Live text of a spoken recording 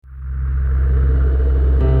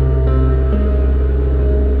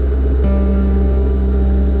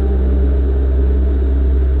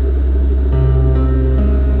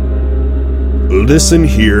Listen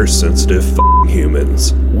here, sensitive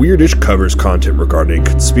humans. Weirdish covers content regarding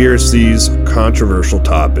conspiracies, controversial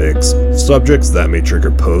topics, subjects that may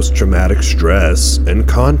trigger post-traumatic stress, and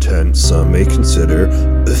content some may consider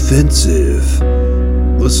offensive.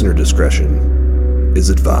 Listener discretion is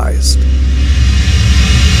advised.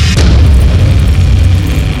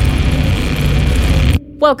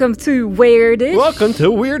 Welcome to Weirdish. Welcome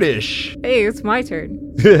to Weirdish. Hey, it's my turn.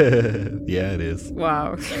 Yeah, it is.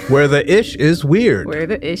 Wow. Where the ish is weird. Where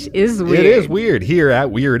the ish is weird. It is weird here at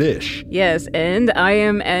Weirdish. Yes, and I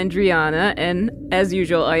am Andriana, and as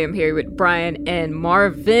usual, I am here with Brian and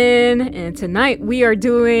Marvin, and tonight we are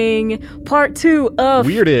doing part 2 of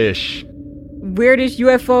Weirdish. Weirdish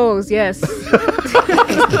UFOs, yes.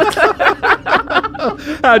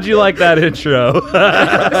 How'd you like that intro?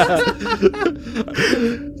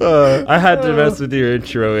 I had to mess with your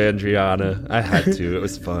intro, Andriana. I had to. It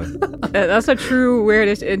was fun. That's a true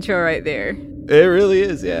Weirdish intro right there. It really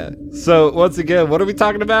is, yeah. So, once again, what are we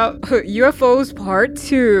talking about? UFOs part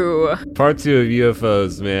 2. Part 2 of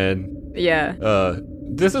UFOs, man. Yeah.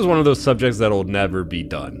 This is one of those subjects that'll never be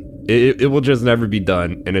done. It will just never be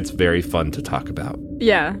done, and it's very fun to talk about.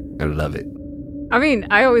 Yeah. I love it. I mean,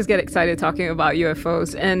 I always get excited talking about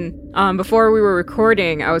UFOs, and before we were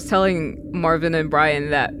recording, I was telling Marvin and Brian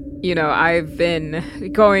that, you know, I've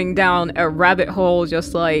been going down a rabbit hole,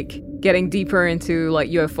 just like getting deeper into like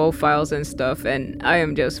UFO files and stuff, and I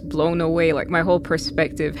am just blown away. Like, my whole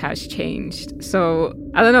perspective has changed. So,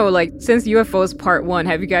 I don't know, like, since UFOs part 1,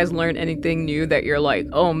 have you guys learned anything new that you're like,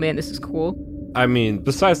 oh man, this is cool? I mean,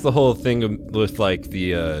 besides the whole thing with like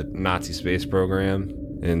the Nazi space program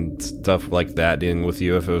and stuff like that dealing with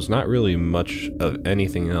UFOs, not really much of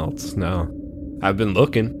anything else. No. I've been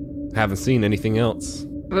looking, haven't seen anything else.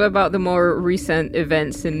 What about the more recent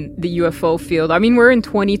events in the UFO field? I mean, we're in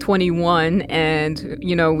 2021 and,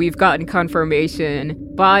 you know, we've gotten confirmation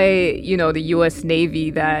by, you know, the US Navy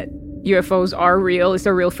that UFOs are real. It's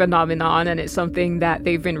a real phenomenon, and it's something that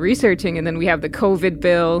they've been researching. And then we have the COVID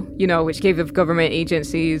bill, you know, which gave the government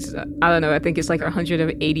agencies, I don't know, I think it's like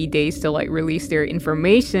 180 days to like release their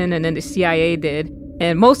information. And then the CIA did.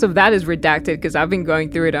 And most of that is redacted because I've been going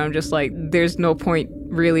through it. And I'm just like, there's no point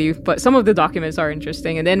really. But some of the documents are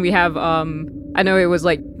interesting. And then we have, I know it was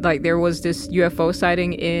like there was this UFO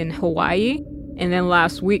sighting in Hawaii. And then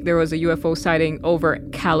last week there was a UFO sighting over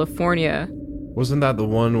California. Wasn't that the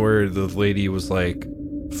one where the lady was like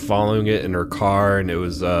following it in her car, and it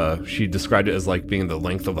was she described it as like being the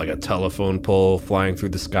length of like a telephone pole flying through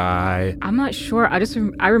the sky? I'm not sure.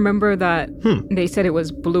 I remember that they said it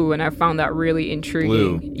was blue, and I found that really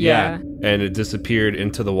intriguing. Blue, yeah. And it disappeared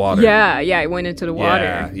into the water. Yeah, it went into the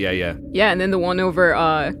water. Yeah. Yeah, and then the one over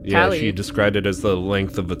Cali. Yeah, she described it as the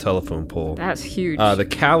length of a telephone pole. That's huge. The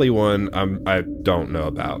Cali one, I don't know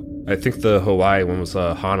about. I think the Hawaii one was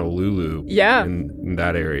Honolulu. Yeah. In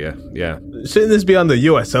that area. Yeah. Shouldn't this be on the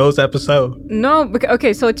USOs episode? No,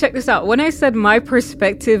 okay, so check this out. When I said my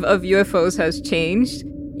perspective of UFOs has changed,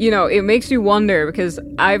 you know, it makes you wonder because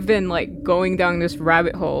I've been like going down this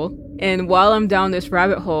rabbit hole. And while I'm down this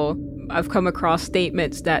rabbit hole, I've come across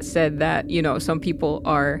statements that said that, you know, some people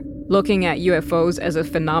are looking at UFOs as a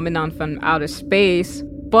phenomenon from outer space.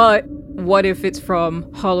 But what if it's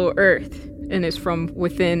from Hollow Earth? And it's from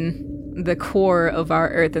within the core of our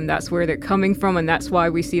Earth, and that's where they're coming from, and that's why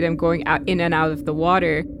we see them going out in and out of the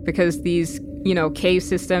water, because these, you know, cave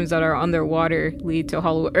systems that are underwater lead to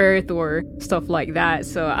Hollow Earth or stuff like that.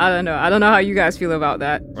 So I don't know how you guys feel about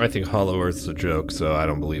that. I think Hollow Earth's a joke, so I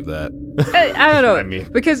don't believe that. I don't know. I mean,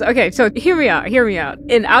 because, okay, so hear me out.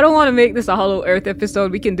 And I don't want to make this a Hollow Earth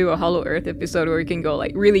episode. We can do a Hollow Earth episode where we can go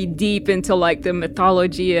like really deep into like the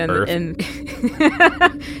mythology and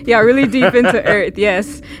yeah, really deep into Earth.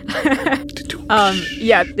 Yes.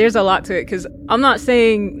 Yeah, there's a lot to it because I'm not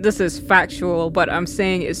saying this is factual, but I'm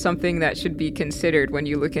saying it's something that should be considered when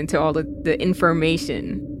you look into all the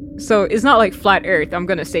information. So it's not like flat Earth. I'm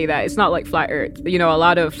going to say that. It's not like flat Earth. You know, a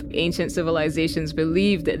lot of ancient civilizations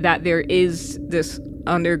believed that there is this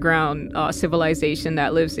underground civilization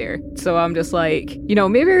that lives there. So I'm just like, you know,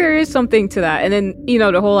 maybe there is something to that. And then, you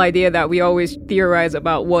know, the whole idea that we always theorize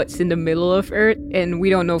about what's in the middle of Earth, and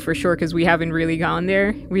we don't know for sure because we haven't really gone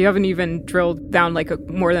there. We haven't even drilled down like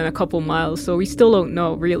more than a couple miles. So we still don't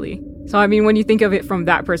know really. So, I mean, when you think of it from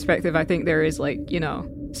that perspective, I think there is like, you know,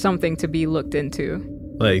 something to be looked into.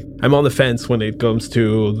 Like, I'm on the fence when it comes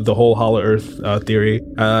to the whole Hollow Earth theory.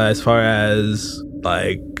 As far as,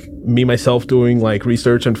 like, me, myself doing, like,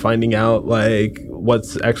 research and finding out, like,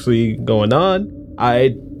 what's actually going on,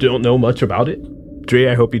 I don't know much about it. 3,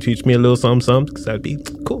 I hope you teach me a little something, because that'd be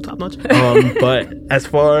cool, top notch. But as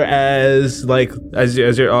far as like as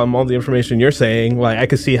your all the information you're saying, like I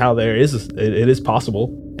could see how it is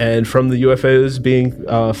possible, and from the UFOs being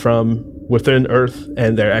from within Earth,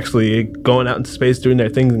 and they're actually going out into space doing their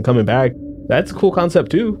things and coming back. That's a cool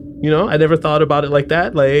concept too. You know, I never thought about it like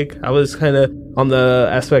that. Like I was kind of on the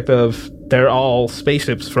aspect of they're all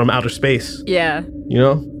spaceships from outer space. Yeah. You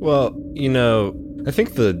know? Well, you know, I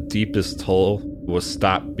think the deepest hole was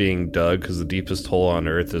stopped being dug because the deepest hole on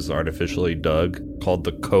Earth is artificially dug, called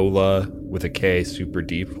the Kola with a K super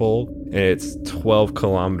deep hole. And it's 12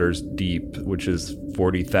 kilometers deep, which is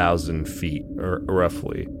 40,000 feet, or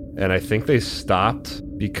roughly. And I think they stopped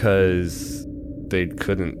because they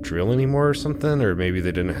couldn't drill anymore or something, or maybe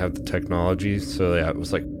they didn't have the technology. So it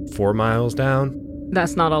was like 4 miles down.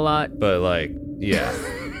 That's not a lot. But like, yeah.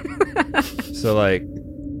 So like,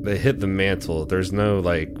 they hit the mantle. There's no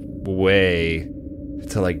like way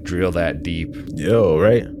to like drill that deep. Yo,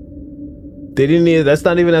 right? They didn't need. That's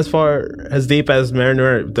not even as far as deep as the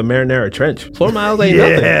Marinara Trench. 4 miles ain't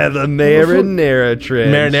nothing. Yeah, the Marinara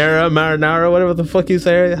Trench. Marinara, whatever the fuck you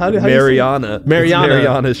say. How Mariana.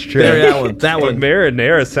 Mariana's Trench. That one.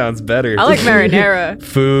 Marinara sounds better. I like marinara.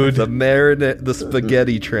 Food. The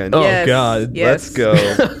spaghetti trench. Oh Yes, God. yes. Let's go.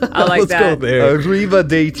 I like Let's that. go there.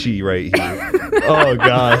 Arrivederci right here. Oh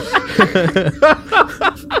gosh.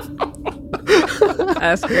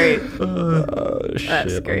 That's great. Shit,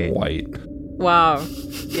 That's great. I'm white. Wow.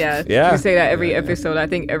 Yeah. Yeah. You say that every episode. I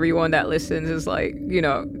think everyone that listens is like, you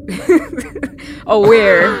know,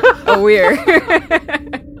 aware.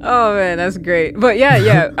 Oh man, that's great. But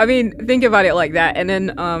yeah. I mean, think about it like that. And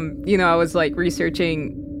then, you know, I was like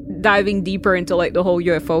diving deeper into like the whole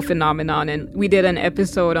UFO phenomenon. And we did an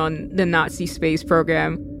episode on the Nazi space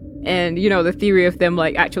program. And, you know, the theory of them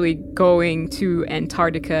like actually going to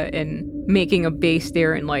Antarctica and making a base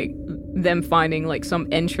there, and like them finding like some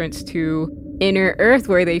entrance to inner Earth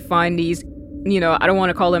where they find these, you know, I don't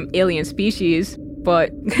want to call them alien species,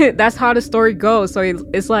 but that's how the story goes. So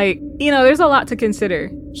it's like, you know, there's a lot to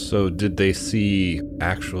consider. So did they see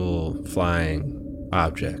actual flying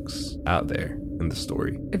objects out there in the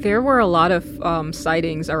story? There were a lot of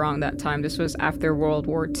sightings around that time. This was after World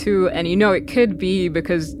War II. And, you know, it could be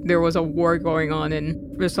because there was a war going on.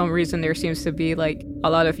 And for some reason, there seems to be like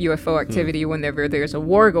a lot of UFO activity whenever there's a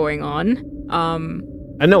war going on.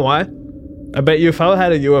 I know why. I bet you if I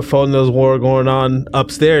had a UFO and there was war going on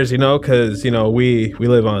upstairs, you know, because, you know, we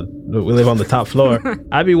live on the top floor,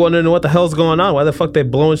 I'd be wondering what the hell's going on. Why the fuck they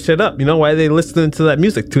blowing shit up? You know, why are they listening to that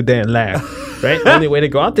music too damn loud? Right? The only way to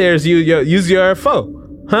go out there is use your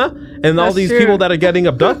phone, huh? And all these people that are getting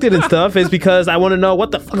abducted and stuff is because I want to know what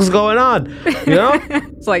the fuck's going on. You know?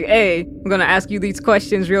 It's like, hey, I'm gonna ask you these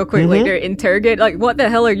questions real quick. Like they're interrogate. Like, what the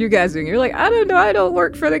hell are you guys doing? You're like, I don't know. I don't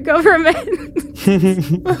work for the government.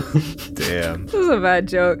 Damn. This is a bad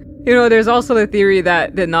joke. You know, there's also the theory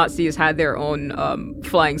that the Nazis had their own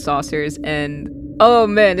flying saucers, and oh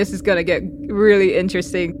man, this is gonna get really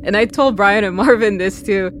interesting. And I told Brian and Marvin this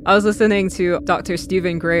too. I was listening to Dr.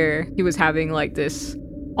 Stephen Greer. He was having like this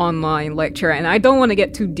online lecture, and I don't want to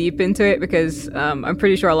get too deep into it because I'm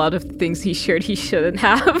pretty sure a lot of the things he shared he shouldn't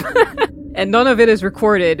have. And none of it is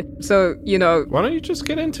recorded. So, you know, why don't you just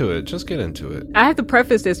get into it? I have to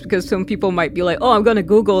preface this because some people might be like, oh, I'm gonna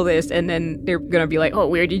Google this, and then they're gonna be like, oh,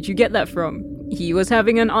 where did you get that from? He was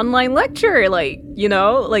having an online lecture, like, you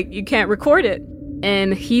know, like you can't record it.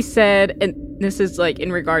 And he said, and this is like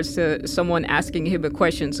in regards to someone asking him a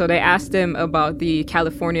question. So they asked him about the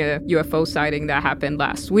California UFO sighting that happened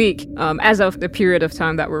last week, as of the period of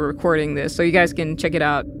time that we're recording this. So you guys can check it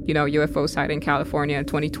out, you know, UFO sighting California in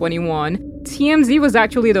 2021. TMZ was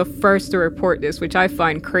actually the first to report this, which I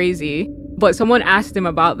find crazy. But someone asked him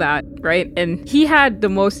about that, right? And he had the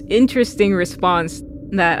most interesting response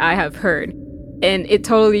that I have heard. And it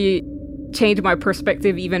totally changed my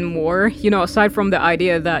perspective even more. You know, aside from the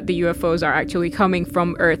idea that the UFOs are actually coming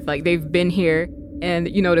from Earth, like they've been here, and,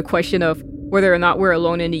 you know, the question of whether or not we're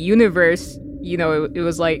alone in the universe, you know, it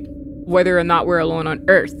was like whether or not we're alone on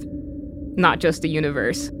Earth, not just the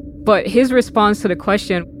universe. But his response to the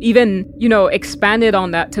question even, you know, expanded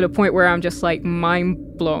on that to the point where I'm just like mind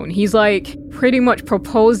blown. He's like pretty much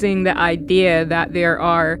proposing the idea that there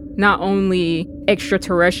are not only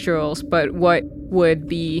extraterrestrials, but what would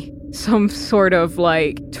be some sort of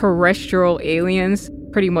like terrestrial aliens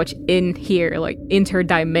pretty much in here, like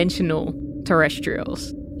interdimensional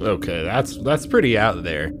terrestrials. Okay, that's pretty out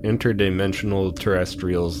there. Interdimensional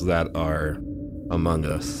terrestrials that are among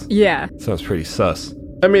us. Yeah. Sounds pretty sus.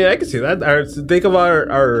 I mean, I can see that. Think of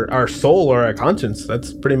our soul or our conscience.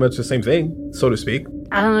 That's pretty much the same thing, so to speak.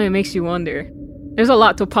 I don't know, it makes you wonder. there's a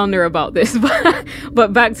lot to ponder about this,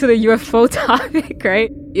 but back to the UFO topic,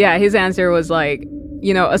 right? Yeah, his answer was like,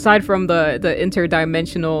 aside from the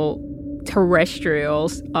interdimensional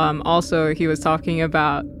terrestrials, also he was talking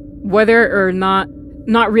about whether or not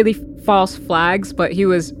really false flags, but he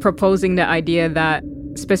was proposing the idea that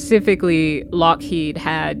specifically Lockheed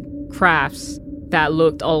had crafts that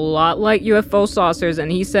looked a lot like UFO saucers,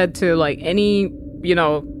 and he said to like any,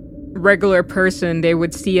 regular person, they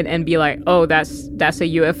would see it and be like, oh, that's a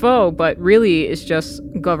UFO, but really it's just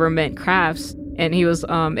government crafts. And he was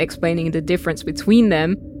explaining the difference between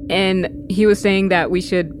them. And he was saying that we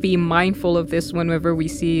should be mindful of this whenever we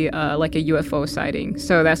see like a UFO sighting.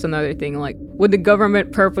 So that's another thing. Like, would the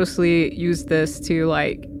government purposely use this to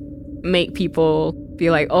like make people be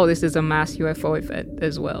like, oh, this is a mass UFO event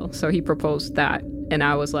as well? So he proposed that. And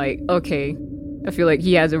I was like, okay, I feel like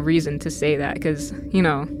he has a reason to say that because,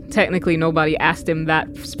 technically nobody asked him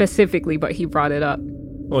that specifically, but he brought it up.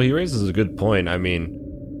 Well, he raises a good point. I mean,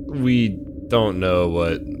 we don't know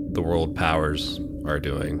what the world powers are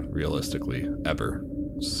doing realistically ever.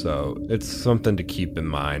 So it's something to keep in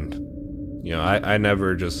mind. I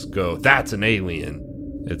never just go, that's an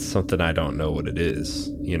alien. It's something I don't know what it is,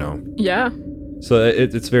 Yeah. So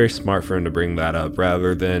it's very smart for him to bring that up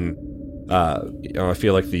rather than, I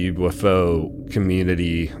feel like the UFO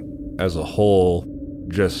community as a whole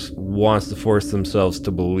just wants to force themselves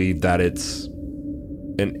to believe that it's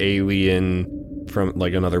an alien from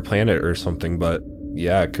like another planet or something. But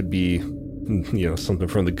yeah, it could be, something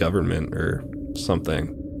from the government or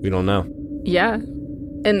something. We don't know. Yeah.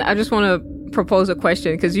 And I just want to propose a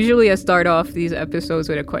question because usually I start off these episodes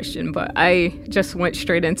with a question, but I just went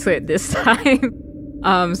straight into it this time.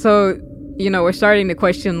 So, we're starting the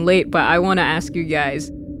question late, but I want to ask you guys,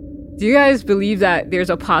 do you guys believe that there's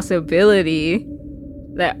a possibility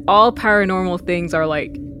that all paranormal things are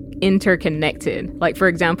like interconnected? Like, for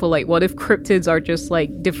example, like what if cryptids are just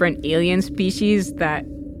like different alien species that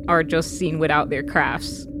are just seen without their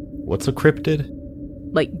crafts? What's a cryptid?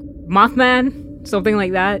 Like Mothman, something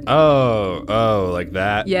like that. Oh, like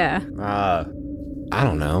that? Yeah. I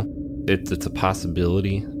don't know. It's a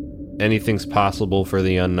possibility. Anything's possible for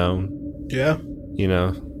the unknown. Yeah.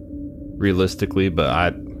 Realistically, but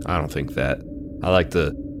I don't think that. I like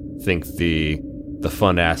to think the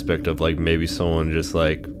fun aspect of like maybe someone just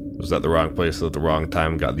like was at the wrong place at the wrong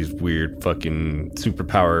time, got these weird fucking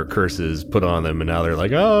superpower curses put on them, and now they're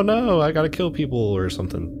like, oh no, I gotta kill people or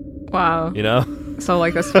something. Wow. So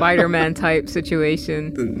like a Spider-Man type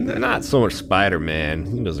situation. Not so much Spider-Man.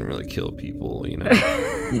 He doesn't really kill people,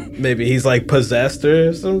 Maybe he's like possessed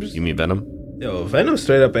or something. You mean Venom? Yo, Venom's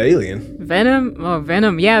straight up alien. Venom? Oh,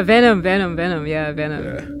 Venom. Yeah, Venom. Yeah, Venom.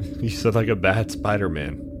 Yeah. You said like a bad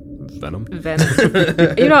Spider-Man. Venom? Venom.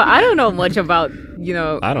 I don't know much about,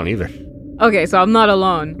 I don't either. Okay, so I'm not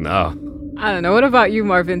alone. No. I don't know. What about you,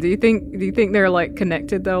 Marvin? Do you think they're like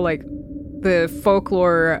connected though? Like the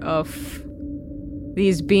folklore of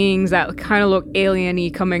these beings that kind of look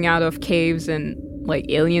alien-y coming out of caves and like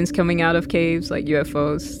aliens coming out of caves, like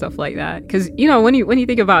UFOs, stuff like that. Because when you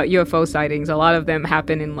think about UFO sightings, a lot of them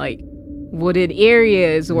happen in like wooded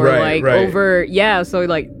areas or over. Yeah, so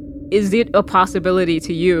like, is it a possibility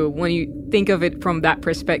to you when you think of it from that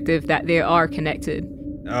perspective that they are connected?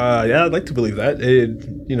 Yeah, I'd like to believe that.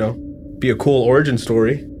 It'd, be a cool origin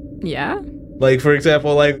story. Yeah. Like for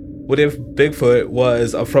example, like what if Bigfoot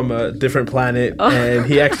was from a different planet and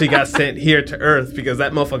he actually got sent here to Earth because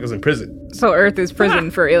that motherfucker's in prison? So Earth is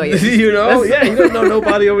prison for aliens. Yeah, you don't know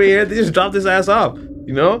nobody over here. They just dropped his ass off,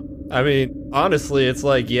 I mean, honestly, it's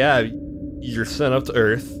like, yeah, you're sent up to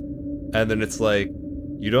Earth, and then it's like,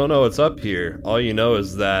 you don't know what's up here. All you know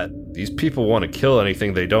is that these people want to kill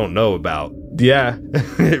anything they don't know about. Yeah.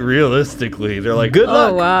 Realistically, they're like, good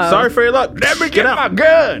luck. Wow. Sorry for your luck. Let me get my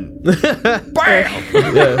gun.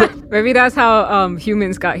 Bam. Yeah. Maybe that's how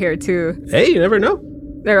humans got here too. Hey, you never know.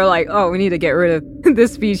 They were like, oh, we need to get rid of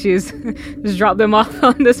this species. Just drop them off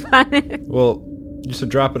on this planet. Well, you should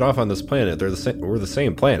drop it off on this planet. They're the same. We're the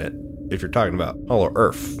same planet. If you're talking about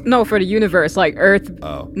Earth. No, for the universe, like Earth.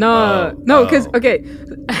 Oh. No, because okay.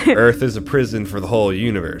 Earth is a prison for the whole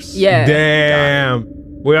universe. Yeah. Damn.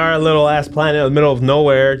 We are a little ass planet in the middle of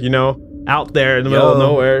nowhere, out there in the middle of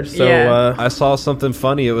nowhere. So Yeah. I saw something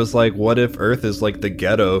funny. It was like, what if Earth is like the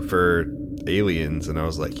ghetto for aliens? And I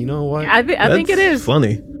was like, you know what? I think it is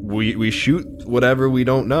funny. We shoot whatever we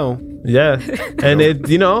don't know. Yeah. And it,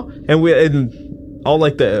 and all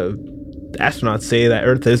like the astronauts say that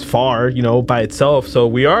Earth is far, by itself. So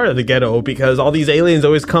we are the ghetto because all these aliens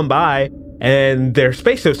always come by and their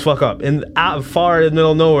spaceships fuck up and out far in the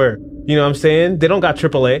middle of nowhere. You know what I'm saying? They don't got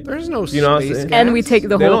AAA. There's no You know what I'm space saying? gas. And we take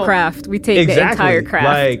the They whole don't- craft. We take the entire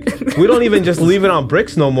craft. Like, we don't even just leave it on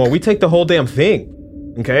bricks no more. We take the whole damn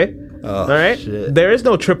thing. Okay? Oh, All right? shit. There is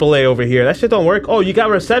no AAA over here. That shit don't work. Oh, you got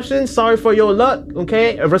reception? Sorry for your luck.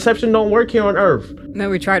 Okay? A reception don't work here on Earth. Then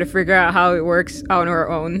we try to figure out how it works on our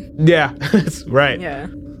own. Yeah. That's right. Yeah.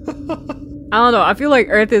 I don't know. I feel like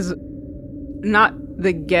Earth is not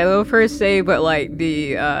the ghetto per se, but like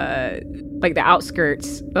the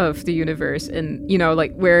outskirts of the universe, and you know,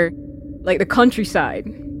 like where, like the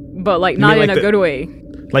countryside, but like not mean in like a good way.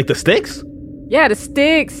 Like the sticks? Yeah, the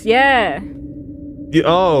sticks. Yeah.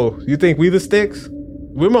 You think we the sticks?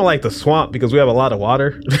 We're more like the swamp because we have a lot of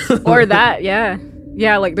water. Or that. Yeah.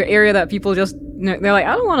 Yeah, like the area that people just, they're like,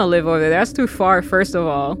 I don't want to live over there. That's too far. First of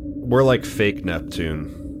all, We're like fake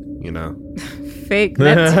Neptune, you know? fake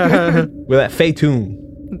Neptune. We're that Phaeton.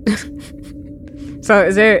 So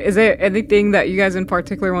is there anything that you guys in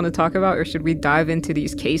particular want to talk about, or should we dive into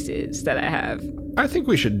these cases that I have? I think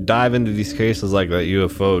we should dive into these cases like that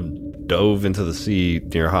UFO dove into the sea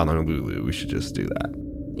near Honolulu. We should just do that.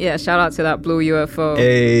 Yeah, shout out to that blue UFO.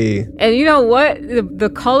 Hey. And you know what?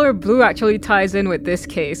 The color blue actually ties in with this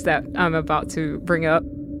case that I'm about to bring up.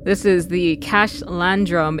 This is the Cash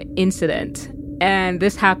Landrum incident. And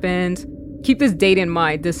this happened, keep this date in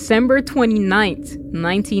mind, December 29th,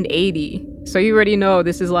 1980. So you already know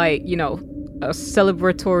this is like, you know, a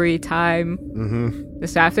celebratory time. Mm-hmm.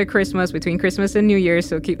 This after Christmas, between Christmas and New Year,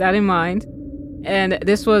 so keep that in mind. And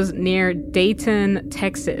this was near Dayton,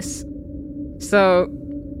 Texas. So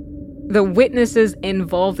the witnesses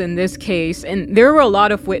involved in this case, and there were a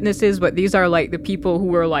lot of witnesses, but these are like the people who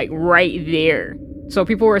were like right there. So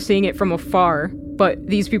people were seeing it from afar, but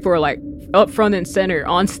these people were like up front and center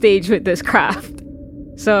on stage with this craft.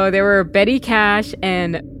 So there were Betty Cash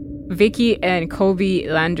and Vicky and Kobe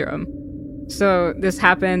Landrum. So this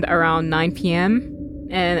happened around 9 p.m.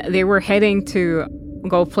 and they were heading to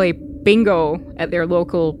go play bingo at their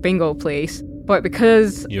local bingo place. But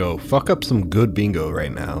because... Yo, fuck up some good bingo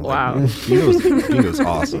right now. Wow. Bingo's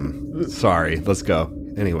awesome. Sorry, let's go.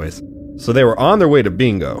 Anyways, so they were on their way to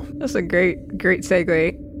bingo. That's a great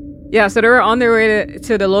segue. Yeah, so they were on their way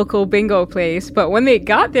to the local bingo place, but when they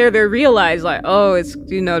got there, they realized, like, oh, it's,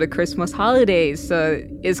 you know, the Christmas holidays, so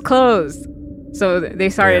it's closed. So they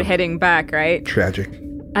started heading back, right? Tragic.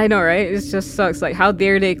 I know, right? It just sucks. Like, how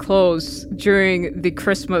dare they close during the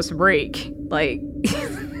Christmas break? Like...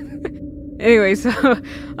 Anyway, so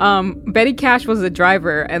Betty Cash was the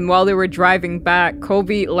driver, and while they were driving back,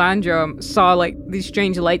 Kobe Landrum saw like these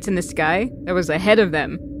strange lights in the sky that was ahead of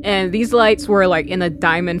them. And these lights were like in a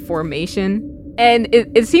diamond formation. And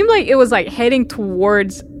it seemed like it was like heading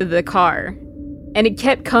towards the car. And it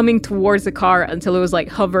kept coming towards the car until it was like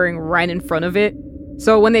hovering right in front of it.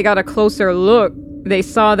 So when they got a closer look, they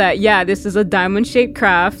saw that, yeah, this is a diamond-shaped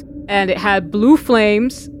craft, and it had blue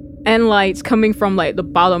flames and lights coming from like the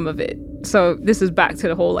bottom of it. So this is back to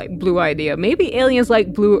the whole like blue idea. Maybe aliens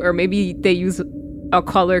like blue, or maybe they use a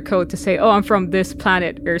color code to say, oh, I'm from this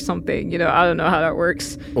planet or something. You know, I don't know how that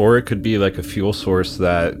works. Or it could be like a fuel source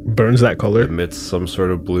that Burns that color. emits some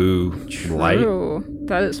sort of blue light. True.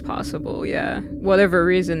 That is possible, yeah. Whatever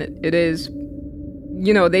reason it is.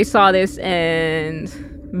 You know, they saw this and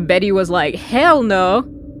Betty was like, hell no.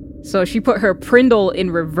 So she put her Prindle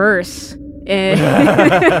in reverse. And, and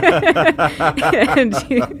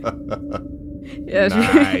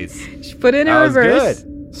Nice. she put it in That was reverse.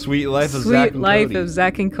 good. Sweet life of Sweet Zach and life Cody. of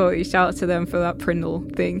Zach and Cody. Shout out to them for that Prindle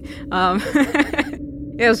thing.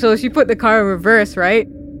 Yeah, so she put the car in reverse, right?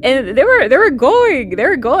 And they were going,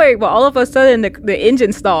 but all of a sudden the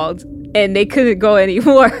engine stalled and they couldn't go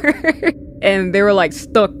anymore. And they were like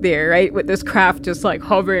stuck there, right? With this craft just like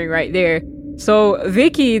hovering right there. So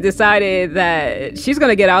Vicky decided that she's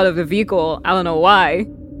gonna get out of the vehicle. I don't know why.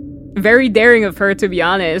 Very daring of her, to be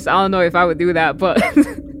honest. I don't know if I would do that, but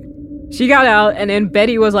she got out, and then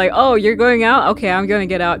Betty was like, oh, you're going out? Okay, I'm gonna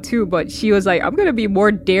get out too. But she was like, I'm gonna be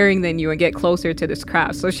more daring than you and get closer to this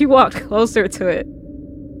craft. So she walked closer to it.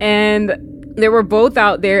 And they were both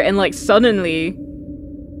out there, and like suddenly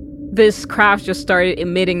this craft just started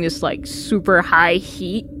emitting this like super high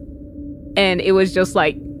heat. And it was just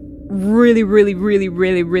like really, really, really,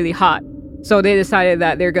 really, really hot. So they decided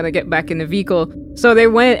that they're gonna get back in the vehicle. So they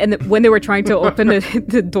went, and when they were trying to open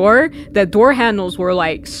the door handles were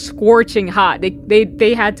like scorching hot.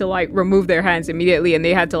 They had to like remove their hands immediately, and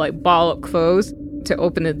they had to like ball up clothes to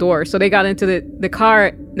open the door. So they got into the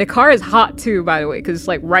car. The car is hot too, by the way, because it's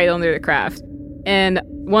like right under the craft. And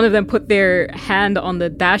one of them put their hand on the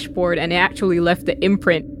dashboard, and it actually left the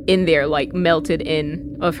imprint in there, like melted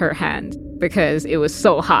in of her hand, because it was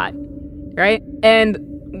so hot, right? And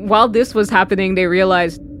while this was happening, they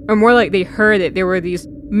realized, or more like they heard it, there were these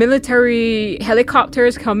military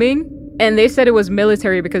helicopters coming, and they said it was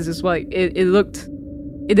military because it's like it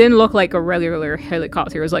didn't look like a regular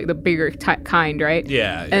helicopter. It was like the bigger kind, right?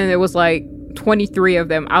 Yeah. And it was like 23 of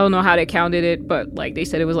them. I don't know how they counted it, but like they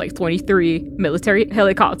said it was like 23 military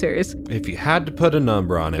helicopters. If you had to put a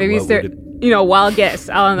number on it, Maybe what would it? Wild guess.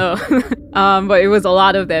 I don't know. But it was a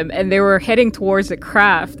lot of them, and they were heading towards the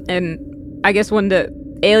craft. And I guess when the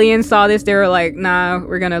aliens saw this, they were like, "Nah,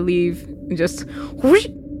 we're gonna leave." And just whoosh,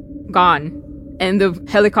 gone. And the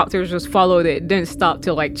helicopters just followed it. Didn't stop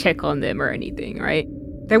to like check on them or anything, right?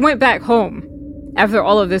 They went back home after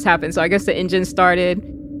all of this happened. So I guess the engine started,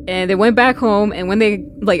 and they went back home. And when they,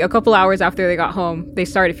 like a couple hours after they got home, they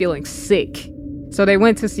started feeling sick. So they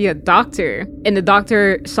went to see a doctor, and the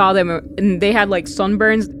doctor saw them, and they had like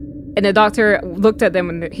sunburns. And the doctor looked at them,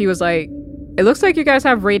 and he was like, "It looks like you guys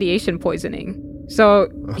have radiation poisoning." So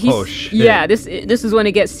shit. Yeah, this is when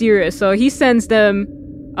it gets serious. So he sends them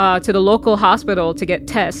to the local hospital to get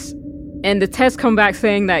tests. And the tests come back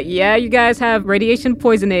saying that, yeah, you guys have radiation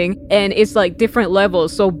poisoning, and it's like different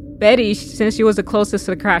levels. So Betty, since she was the closest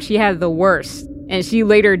to the crash, she had the worst. And she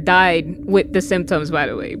later died with the symptoms, by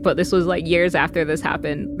the way. But this was like years after this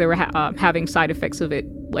happened. They were having side effects of it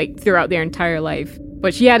like throughout their entire life.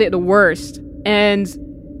 But she had it the worst. And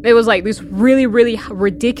it was like these really, really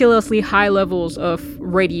ridiculously high levels of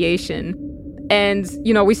radiation. And,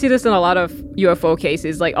 we see this in a lot of UFO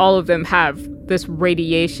cases. Like all of them have this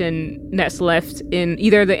radiation that's left in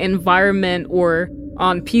either the environment or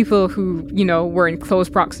on people who, were in close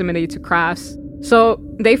proximity to crafts. So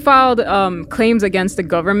they filed claims against the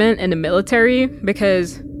government and the military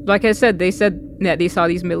because, like I said, they said that they saw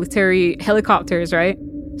these military helicopters, right?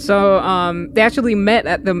 So they actually met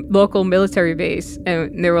at the local military base,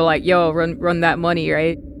 and they were like, "Yo, run that money,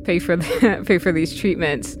 right? Pay for these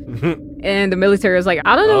treatments." And the military was like,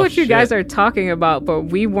 "I don't know what you guys are talking about, but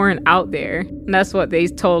we weren't out there." And that's what they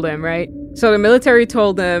told them, right? So the military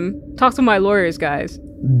told them, "Talk to my lawyers, guys."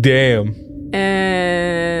 Damn.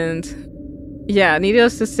 And yeah,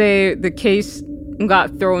 needless to say, the case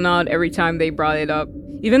got thrown out every time they brought it up.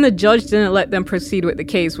 Even the judge didn't let them proceed with the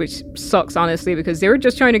case, which sucks, honestly, because they were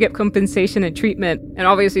just trying to get compensation and treatment. And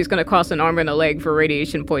obviously it's going to cost an arm and a leg for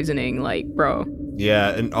radiation poisoning. Like, bro.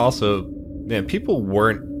 Yeah, and also, man, people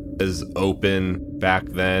weren't as open back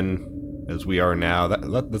then as we are now.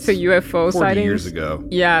 That's to UFO 40 sightings. Years ago.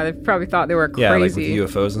 Yeah, they probably thought they were crazy. Yeah, like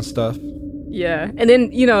with UFOs and stuff. Yeah, and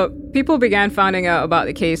then, people began finding out about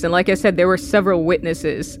the case. And like I said, there were several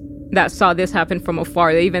witnesses that saw this happen from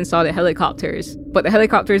afar. They even saw the helicopters. But the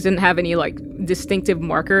helicopters didn't have any, like, distinctive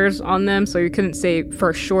markers on them, so you couldn't say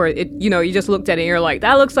for sure. You just looked at it and you're like,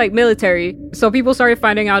 that looks like military. So people started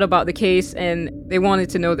finding out about the case, and they wanted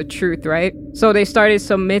to know the truth, right? So they started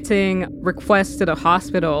submitting requests to the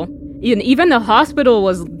hospital. Even the hospital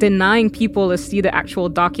was denying people to see the actual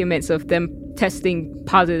documents of them testing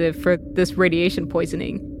positive for this radiation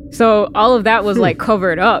poisoning. So all of that was, like,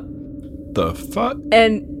 covered up. The fuck?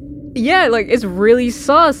 And yeah, like, it's really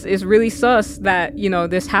sus. It's really sus that,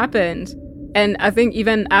 this happened. And I think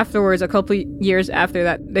even afterwards, a couple years after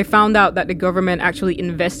that, they found out that the government actually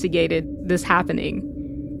investigated this happening.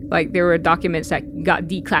 Like, there were documents that got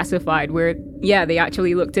declassified where, yeah, they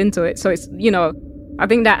actually looked into it. So it's, I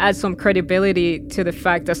think that adds some credibility to the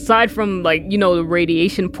fact, aside from, like, the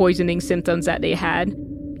radiation poisoning symptoms that they had,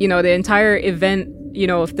 the entire event,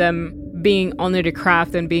 of them being under the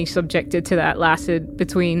craft and being subjected to that lasted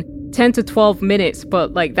between 10 to 12 minutes,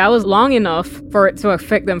 but like that was long enough for it to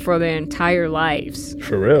affect them for their entire lives.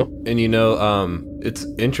 For real. And it's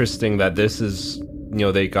interesting that this is,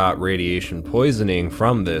 they got radiation poisoning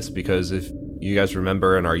from this, because if you guys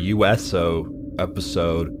remember in our USO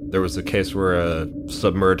episode, there was a case where a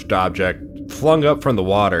submerged object flung up from the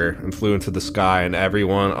water and flew into the sky, and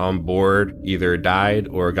everyone on board either died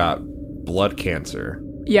or got blood cancer.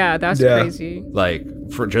 Yeah, that's crazy. Like,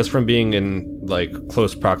 from being in, like,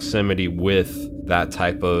 close proximity with that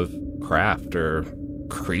type of craft or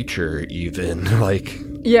creature, even. Like,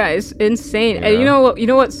 yeah, it's insane. And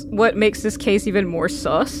what makes this case even more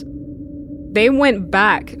sus? They went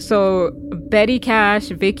back. So Betty Cash,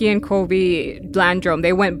 Vicky, and Kobe Landrum,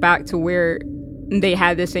 they went back to where they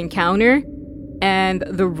had this encounter, and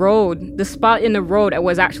the spot in the road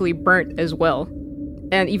was actually burnt as well.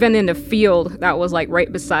 And even in the field that was, like,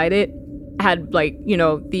 right beside it had, like,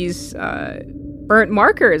 these burnt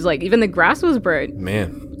markers. Like, even the grass was burnt.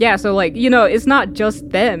 Man. Yeah, so, like, it's not just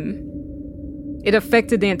them. It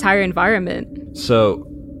affected the entire environment. So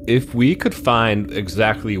if we could find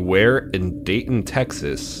exactly where in Dayton,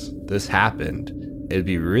 Texas this happened, it'd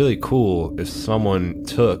be really cool if someone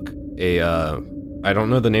took a, I don't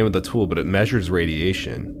know the name of the tool, but it measures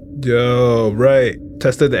radiation. Yo, right.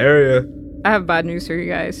 Tested the area. I have bad news for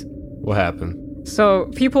you guys. What happened? So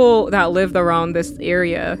people that lived around this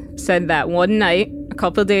area said that one night, a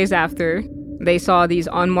couple of days after, they saw these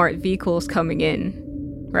unmarked vehicles coming in,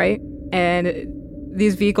 right? And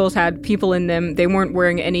these vehicles had people in them. They weren't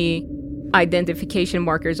wearing any identification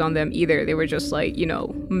markers on them either. They were just like,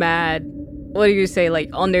 mad, what do you say, like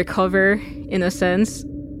undercover in a sense.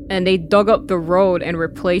 And they dug up the road and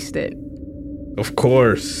replaced it. Of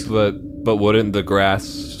course. But wouldn't the grass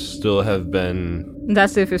still have been...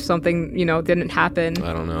 That's if something, didn't happen.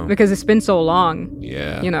 I don't know. Because it's been so long.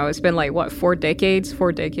 Yeah. It's been like, what, 4 decades?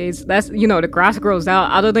 4 decades. That's, the grass grows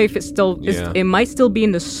out. I don't know if it's still, it might still be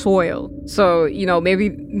in the soil. So,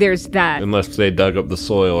 maybe there's that. Unless they dug up the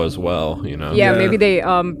soil as well, Yeah, maybe they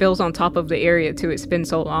built on top of the area too. It's been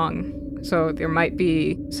so long. So there might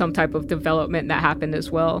be some type of development that happened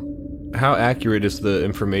as well. How accurate is the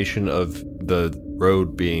information of the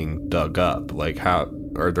road being dug up? Like, how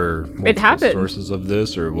are there multiple sources of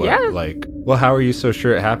this, or what? Yeah. Like, well, how are you so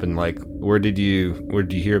sure it happened? Like, where did you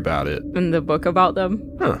hear about it? In the book about them.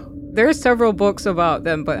 Huh. There's several books about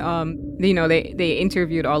them, but they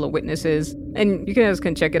interviewed all the witnesses, and you guys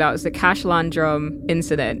can check it out. It's the Cash Landrum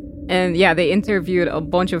incident. And yeah, they interviewed a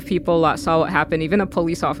bunch of people that saw what happened. Even a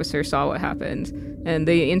police officer saw what happened, and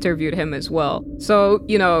they interviewed him as well. So,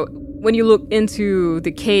 when you look into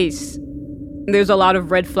the case, there's a lot of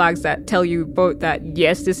red flags that tell you both that,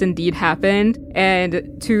 yes, this indeed happened,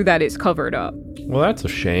 and 2, that it's covered up. Well, that's a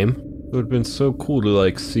shame. It would have been so cool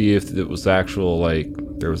to, see if it was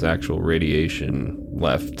there was actual radiation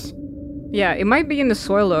left. Yeah, it might be in the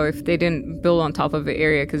soil, though, if they didn't build on top of the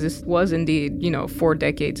area, because this was indeed, 4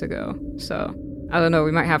 decades ago. So, I don't know,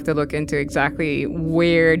 we might have to look into exactly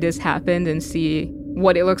where this happened and see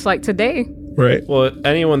what it looks like today. Right. Well,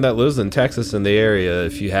 anyone that lives in Texas in the area,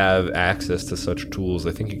 if you have access to such tools,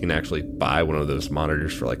 I think you can actually buy one of those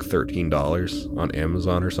monitors for like $13 on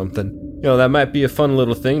Amazon or something. That might be a fun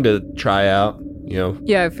little thing to try out.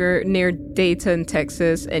 Yeah, if you're near Dayton,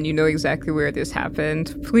 Texas, and you know exactly where this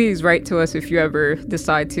happened, please write to us if you ever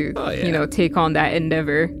decide to, take on that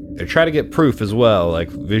endeavor. Or try to get proof as well, like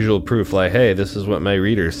visual proof, like, hey, this is what my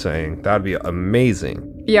reader's saying. That'd be amazing.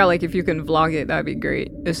 Yeah, like if you can vlog it, that'd be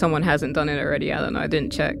great. If someone hasn't done it already, I don't know, I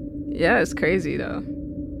didn't check. Yeah, it's crazy though.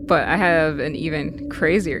 But I have an even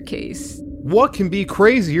crazier case. What can be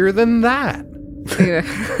crazier than that?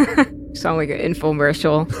 Sound like an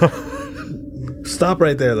infomercial. Stop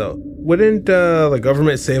right there, though. Wouldn't the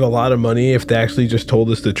government save a lot of money if they actually just told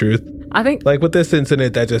us the truth? I think... Like with this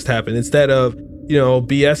incident that just happened, instead of,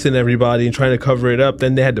 BSing everybody and trying to cover it up,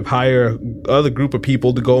 then they had to hire other group of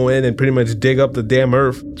people to go in and pretty much dig up the damn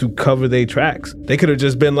earth to cover their tracks. They could have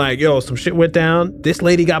just been like, yo, some shit went down. This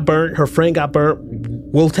lady got burnt. Her friend got burnt.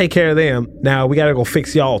 We'll take care of them. Now we got to go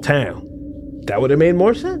fix y'all town. That would have made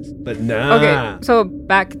more sense. But nah. Okay, so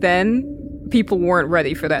back then, people weren't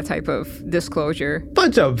ready for that type of disclosure.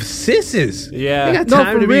 Bunch of sisses. Yeah. They got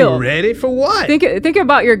time to real. be ready for what? Think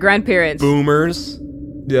about your grandparents. Boomers.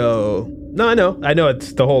 Yo. No, I know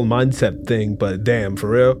it's the whole mindset thing, but damn, for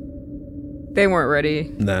real? They weren't ready.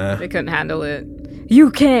 Nah. They couldn't handle it.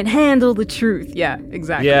 You can't handle the truth. Yeah,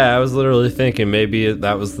 exactly. Yeah, I was literally thinking maybe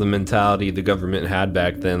that was the mentality the government had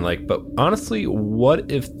back then. But honestly, what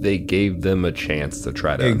if they gave them a chance to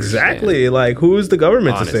try to Exactly. understand? Like, who's the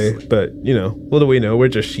government Honestly. to say? But, what do we know? We're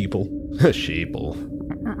just sheeple. Sheeple.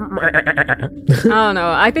 I don't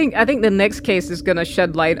know. I think the next case is going to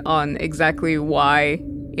shed light on exactly why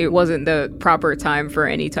it wasn't the proper time for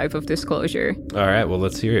any type of disclosure. All right, well,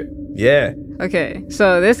 let's hear it. Yeah. Okay,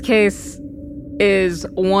 so this case is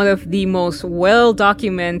one of the most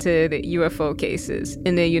well-documented UFO cases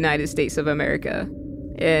in the United States of America.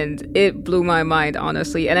 And it blew my mind,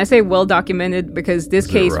 honestly. And I say well-documented because this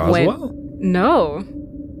case went... No,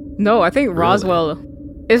 I think really? Roswell...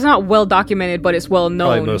 It's not well-documented, but it's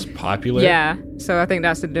well-known. Probably most popular? Yeah, so I think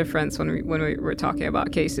that's the difference when we're talking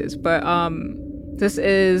about cases. But this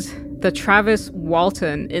is the Travis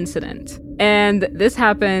Walton incident. And this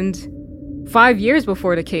happened 5 years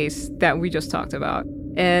before the case that we just talked about.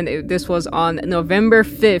 And this was on November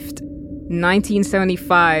 5th,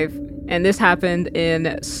 1975. And this happened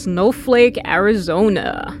in Snowflake,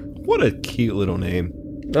 Arizona. What a cute little name.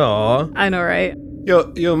 Aw. I know, right?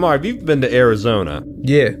 Yo, Marv, you've been to Arizona.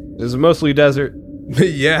 Yeah. Is it mostly desert?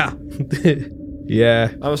 Yeah.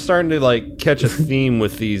 Yeah. I'm starting to catch a theme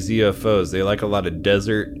with these UFOs. They like a lot of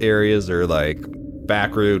desert areas or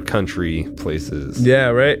back road country places. Yeah,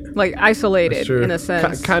 right. Like isolated That's true. in a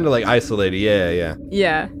sense. Kind of like isolated. Yeah.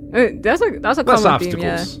 Yeah. That's a Less common theme,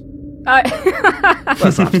 yeah. obstacles.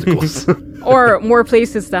 Less obstacles. Or more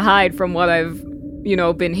places to hide from what I've,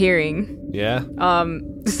 been hearing. Yeah.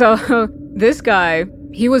 So this guy,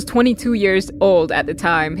 he was 22 years old at the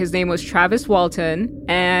time. His name was Travis Walton,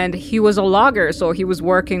 and he was a logger. So he was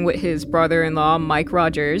working with his brother-in-law, Mike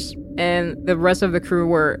Rogers, and the rest of the crew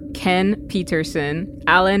were Ken Peterson,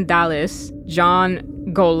 Alan Dallas, John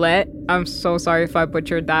Golette. I'm so sorry if I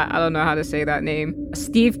butchered that. I don't know how to say that name.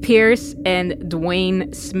 Steve Pierce and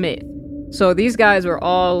Dwayne Smith. So these guys were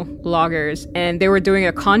all loggers, and they were doing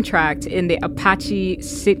a contract in the Apache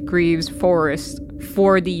Sitgreaves Forest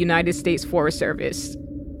for the United States Forest Service.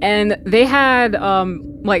 And they had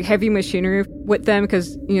like heavy machinery with them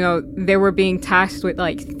because, they were being tasked with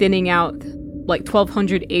like thinning out like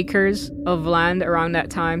 1,200 acres of land around that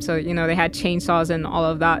time. So, they had chainsaws and all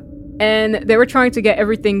of that. And they were trying to get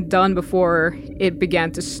everything done before it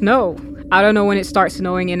began to snow. I don't know when it starts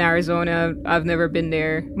snowing in Arizona. I've never been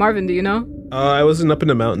there. Marvin, do you know? I wasn't up in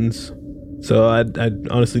the mountains, so I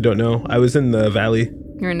honestly don't know. I was in the valley.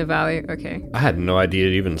 You're in the valley? Okay. I had no idea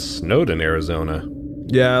it even snowed in Arizona.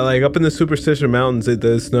 Yeah, like up in the Superstition Mountains, it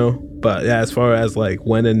does snow. But yeah, as far as like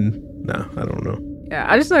when I don't know. Yeah,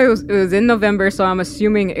 I just know it was in November, so I'm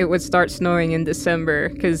assuming it would start snowing in December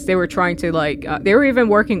because they were trying to they were even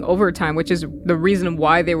working overtime, which is the reason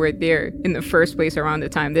why they were there in the first place around the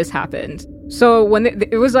time this happened. So when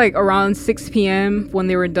it was like around 6 p.m. when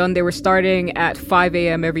they were done, they were starting at 5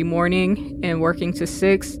 a.m. every morning and working to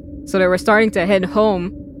 6. So they were starting to head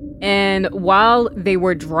home. And while they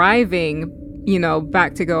were driving,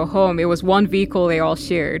 back to go home, it was one vehicle they all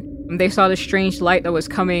shared. They saw the strange light that was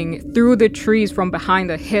coming through the trees from behind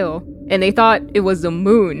a hill, and they thought it was the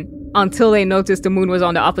moon until they noticed the moon was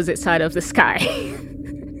on the opposite side of the sky.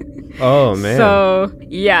 Oh, man. So,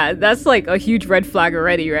 yeah, that's like a huge red flag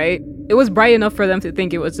already, right? It was bright enough for them to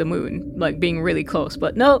think it was the moon, like being really close,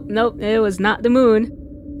 but nope, it was not the moon.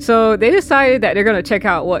 So they decided that they're going to check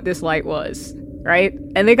out what this light was, right?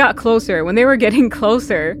 And they got closer. When they were getting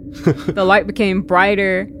closer, the light became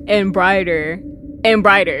brighter and brighter and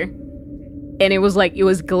brighter. And it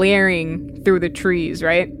was glaring through the trees,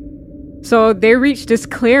 right? So they reached this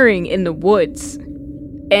clearing in the woods,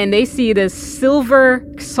 and they see this silver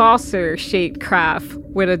saucer-shaped craft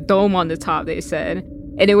with a dome on the top, they said.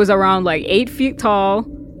 And it was around like 8 feet tall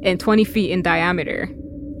and 20 feet in diameter.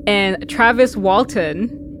 And Travis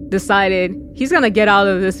Walton decided he's gonna get out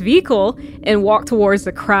of this vehicle and walk towards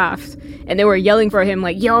the craft. And they were yelling for him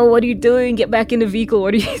like, "Yo, what are you doing? Get back in the vehicle.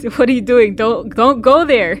 What are you doing? Don't go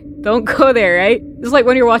there. Don't go there," right? It's like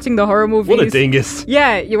when you're watching the horror movies. What a dingus.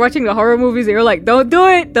 Yeah, you're watching the horror movies and you're like, "Don't do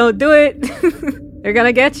it. Don't do it." They're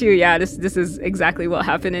gonna get you. Yeah, this is exactly what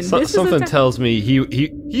happened. And something tells me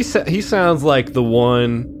he sounds like the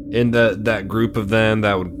one in that group of them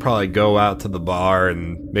that would probably go out to the bar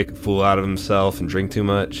and make a fool out of himself and drink too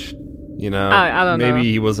much. I don't know.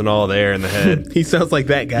 Maybe he wasn't all there in the head. He sounds like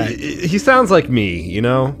that guy. He sounds like me,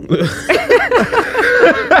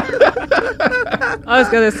 I was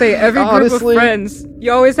gonna say, every group of friends,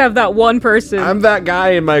 you always have that one person. I'm that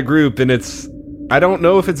guy in my group, and I don't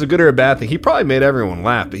know if it's a good or a bad thing. He probably made everyone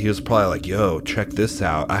laugh, but he was probably like, "Yo, check this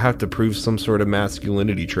out. I have to prove some sort of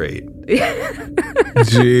masculinity trait."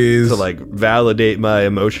 Jeez. To like validate my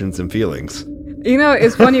emotions and feelings.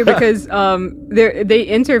 It's funny because they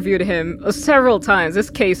interviewed him several times. This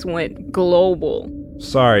case went global.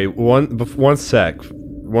 Sorry, one sec.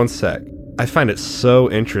 I find it so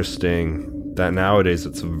interesting that nowadays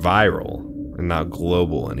it's viral and not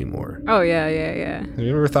global anymore. Oh, yeah. Have you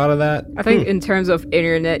ever thought of that? I think in terms of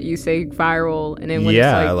internet, you say viral, and then when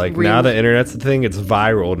it's like now the internet's the thing, it's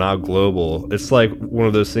viral, not global. It's like one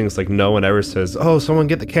of those things like no one ever says, "Oh, someone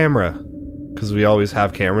get the camera," because we always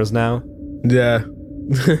have cameras now. Yeah.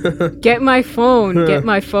 Get my phone. Get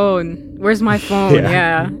my phone. Where's my phone?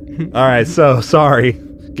 Yeah. All right. So sorry,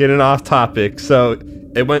 getting off topic. So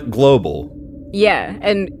it went global. Yeah.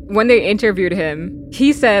 And when they interviewed him,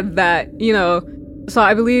 he said that, so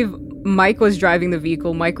I believe Mike was driving the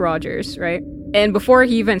vehicle, Mike Rogers, right? And before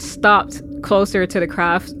he even stopped closer to the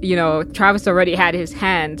craft, Travis already had his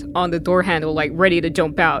hand on the door handle, like ready to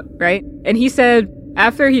jump out, right? And he said,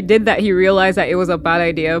 after he did that, he realized that it was a bad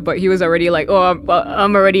idea, but he was already like, "Oh,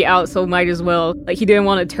 I'm already out, so might as well." Like, he didn't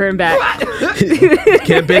want to turn back.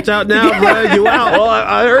 Can't bitch out now, bro. You out. Well,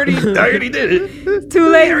 I already did it. Too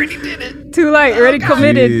late. I already did it. Too late. Already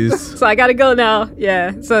committed. Jeez. So I gotta go now.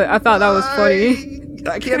 Yeah. So I thought that was funny.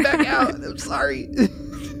 I can't back out. I'm sorry.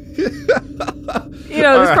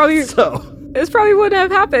 There's probably this probably wouldn't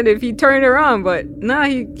have happened if he turned around, but nah,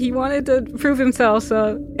 he wanted to prove himself,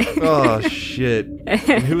 so. Oh, shit.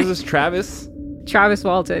 And who was this, Travis? Travis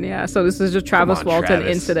Walton, yeah. So this is a Travis Walton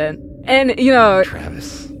Travis. incident. And, you know,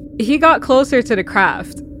 Travis. he got closer to the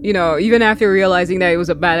craft. You know, even after realizing that it was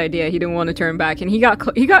a bad idea, he didn't want to turn back, and he kept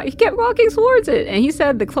walking towards it. And he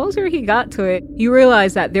said the closer he got to it, he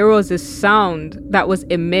realized that there was this sound that was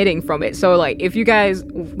emitting from it. So, like, if you guys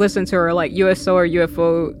listen to our like USO or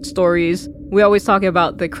UFO stories, we always talk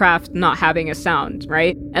about the craft not having a sound,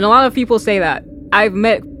 right? And a lot of people say that. I've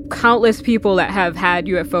met countless people that have had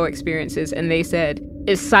UFO experiences, and they said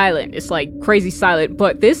it's silent. It's like crazy silent.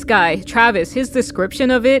 But this guy, Travis, his description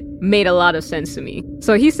of it made a lot of sense to me.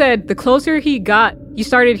 So he said the closer he got, he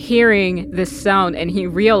started hearing this sound, and he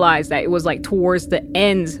realized that it was like towards the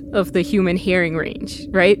end of the human hearing range,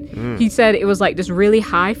 right? He said it was like this really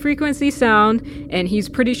high frequency sound, and he's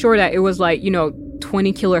pretty sure that it was like,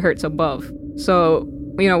 20 kilohertz above. So,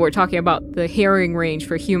 we're talking about the hearing range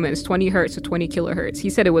for humans, 20 hertz to 20 kilohertz.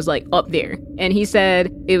 He said it was like up there. And he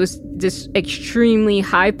said it was this extremely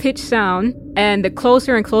high-pitched sound. And the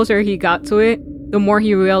closer and closer he got to it, the more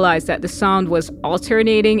he realized that the sound was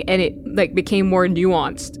alternating, and it like became more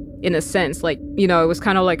nuanced in a sense. Like, it was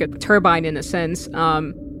kind of like a turbine in a sense.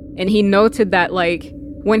 And he noted that like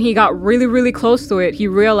when he got really, really close to it, he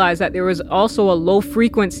realized that there was also a low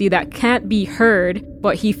frequency that can't be heard,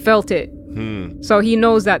 but he felt it. So he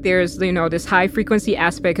knows that there's, this high frequency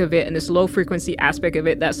aspect of it and this low frequency aspect of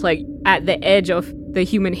it that's like at the edge of the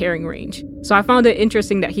human hearing range. So I found it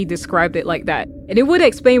interesting that he described it like that. And it would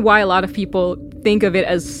explain why a lot of people think of it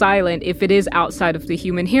as silent if it is outside of the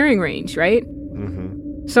human hearing range, right?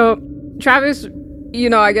 So Travis,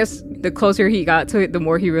 I guess the closer he got to it, the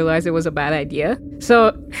more he realized it was a bad idea.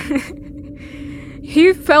 So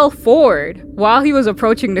he fell forward while he was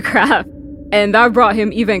approaching the craft. And that brought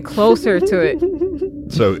him even closer to it.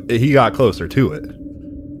 So he got closer to it.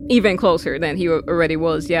 Even closer than he already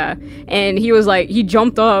was, yeah. And he was like, he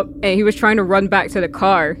jumped up and he was trying to run back to the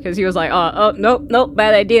car because he was like, nope,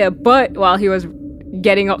 bad idea. But while he was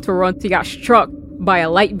getting up to run, he got struck by a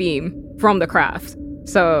light beam from the craft.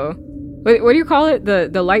 So, what do you call it? The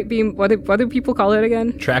light beam? What do people call it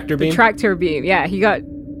again? Tractor beam? The tractor beam. Yeah, he got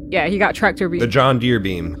tractor beam. The John Deere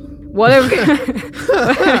beam. Whatever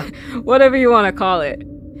you want to call it.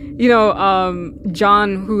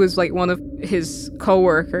 John, who was like one of his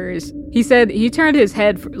co-workers, he said he turned his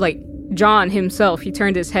head, like John himself, he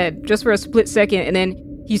turned his head just for a split second, and then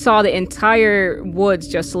he saw the entire woods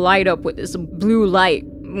just light up with this blue light.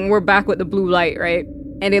 We're back with the blue light, right?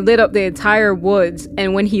 And it lit up the entire woods,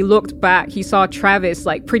 and when he looked back, he saw Travis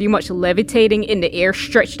like pretty much levitating in the air,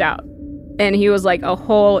 stretched out. And he was like I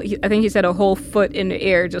think he said a whole foot in the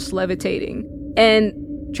air, just levitating. And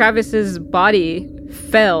Travis's body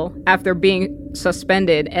fell after being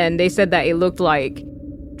suspended. And they said that it looked like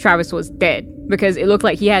Travis was dead because it looked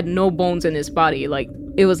like he had no bones in his body. Like,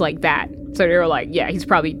 it was like that. So they were like, yeah, he's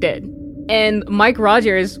probably dead. And Mike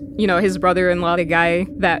Rogers, his brother-in-law, the guy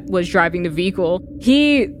that was driving the vehicle,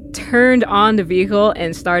 he turned on the vehicle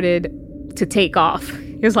and started to take off.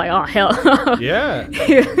 He was like, oh, hell. Yeah.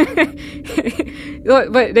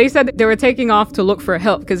 But they said they were taking off to look for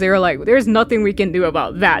help because they were like, there's nothing we can do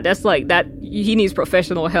about that. That's like that. He needs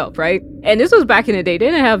professional help, right? And this was back in the day. They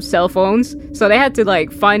didn't have cell phones. So they had to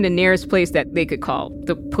like find the nearest place that they could call.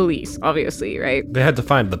 The police, obviously, right? They had to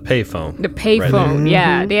find the payphone. The payphone,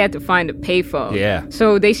 yeah. They had to find the payphone. Yeah.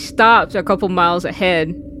 So they stopped a couple miles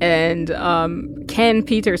ahead. And Ken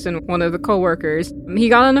Peterson, one of the co-workers, he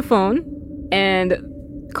got on the phone and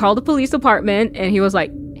called the police department, and he was like,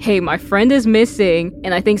 hey, my friend is missing,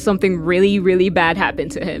 and I think something really, really bad happened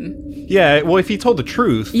to him. Yeah, well, if he told the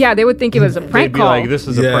truth... Yeah, they would think it was a prank call. They'd be like, this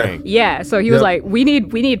is a prank. Yeah, so he was like, we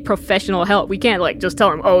need professional help. We can't, like, just tell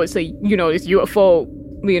him, oh, it's a, this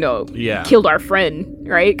UFO, killed our friend,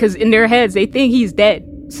 right? Because in their heads, they think he's dead.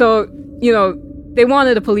 So, they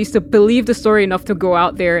wanted the police to believe the story enough to go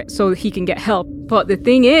out there so he can get help. But the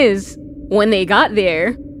thing is, when they got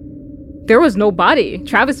there was no body.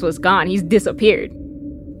 Travis was gone. He's disappeared.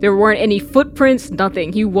 There weren't any footprints,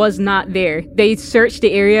 nothing. He was not there. They searched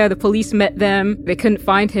the area. The police met them. They couldn't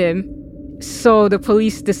find him. So the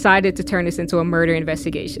police decided to turn this into a murder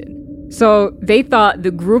investigation. So they thought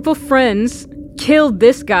the group of friends killed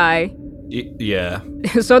this guy. Yeah.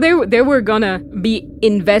 So they were gonna be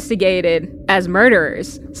investigated as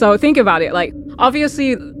murderers. So think about it. Like,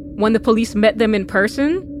 obviously, when the police met them in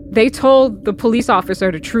person, they told the police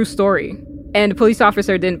officer the true story. And the police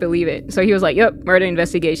officer didn't believe it. So he was like, yep, murder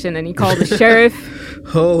investigation. And he called the sheriff.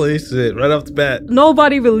 Holy shit, right off the bat.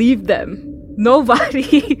 Nobody believed them.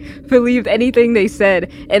 nobody believed anything they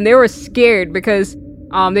said, and they were scared because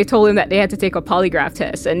they told him that they had to take a polygraph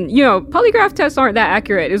test. And, you know, polygraph tests aren't that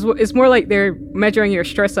accurate. It's more like they're measuring your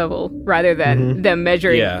stress level rather than them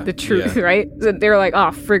measuring the truth, right? So they were like,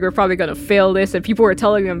 oh, frig, we're probably going to fail this. And people were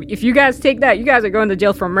telling them, if you guys take that, you guys are going to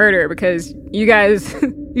jail for murder because you guys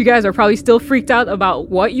are probably still freaked out about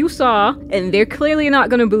what you saw, and they're clearly not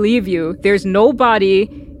going to believe you. There's no body.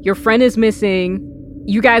 Your friend is missing.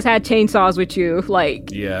 You guys had chainsaws with you. Like,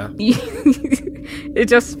 yeah. It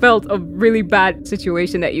just felt a really bad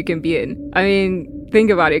situation that you can be in. I mean, think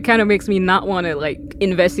about it. It kind of makes me not want to, like,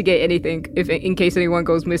 investigate anything in case anyone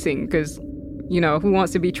goes missing, because, you know, who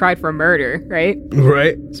wants to be tried for murder, right?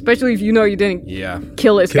 Right. Especially if you know you didn't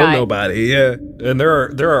kill this guy. Kill nobody, yeah. And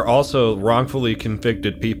there are also wrongfully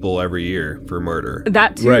convicted people every year for murder.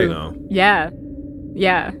 That too. Right. You know?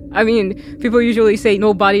 Yeah. I mean, people usually say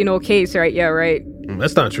no body, no case, right? Yeah, right.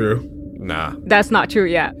 That's not true. Nah. That's not true,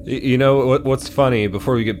 yeah. You know, what's funny,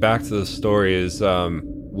 before we get back to the story, is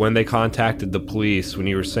when they contacted the police, when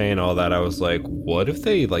you were saying all that, I was like, what if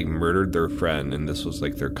they, like, murdered their friend and this was,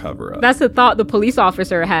 like, their cover-up? That's the thought the police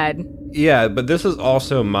officer had. Yeah, but this is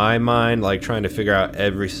also my mind, like, trying to figure out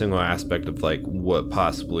every single aspect of, like, what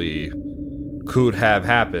possibly could have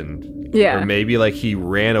happened. Yeah. Or maybe, like, he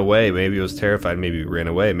ran away. Maybe he was terrified. Maybe he ran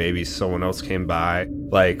away. Maybe someone else came by.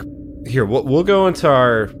 Like, here, we'll go into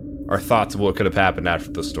our thoughts of what could have happened after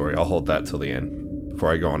the story. I'll hold that till the end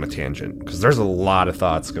before I go on a tangent, because there's a lot of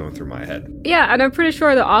thoughts going through my head. Yeah, and I'm pretty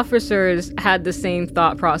sure the officers had the same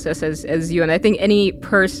thought process as you, and I think any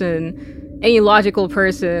logical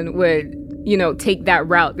person would, you know, take that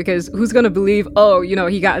route, because who's going to believe, oh, you know,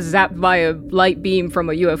 he got zapped by a light beam from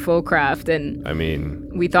a UFO craft, and I mean,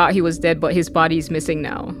 we thought he was dead, but his body's missing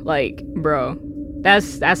now. Like, bro,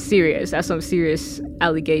 that's serious. That's some serious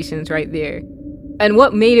allegations right there. And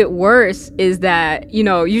what made it worse is that, you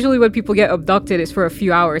know, usually when people get abducted, it's for a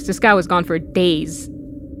few hours. This guy was gone for days.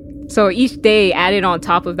 So each day added on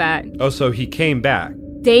top of that. Oh, so he came back.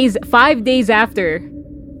 5 days after.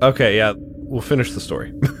 Okay, yeah, we'll finish the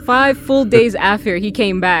story. 5 full days after he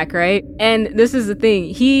came back, right? And this is the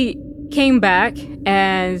thing. He came back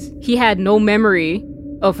and he had no memory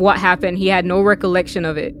of what happened. He had no recollection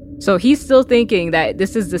of it. So he's still thinking that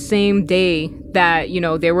this is the same day that, you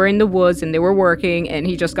know, they were in the woods and they were working and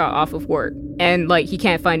he just got off of work. And, like, he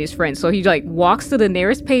can't find his friend. So he, like, walks to the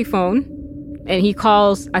nearest payphone and he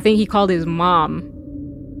calls, I think he called his mom,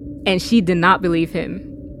 and she did not believe him.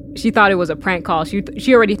 She thought it was a prank call.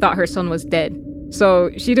 She already thought her son was dead.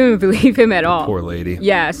 So she didn't believe him at all. Poor lady.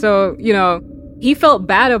 Yeah, so, you know, he felt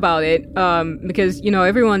bad about it because, you know,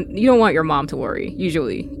 you don't want your mom to worry,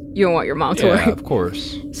 usually. You don't want your mom to worry. Yeah, of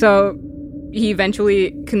course. So he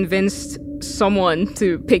eventually convinced someone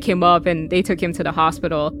to pick him up, and they took him to the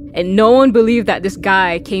hospital. And no one believed that this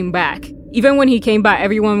guy came back. Even when he came back,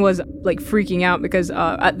 everyone was, like, freaking out because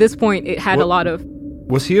at this point it had a lot of...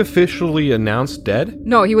 Was he officially announced dead?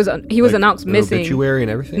 No, he was announced missing. Obituary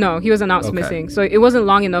and everything? No, he was announced missing. So it wasn't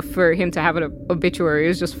long enough for him to have an obituary. It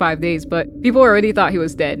was just 5 days. But people already thought he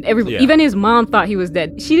was dead. Even his mom thought he was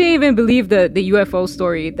dead. She didn't even believe the UFO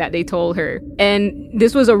story that they told her. And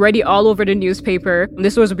this was already all over the newspaper.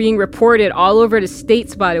 This was being reported all over the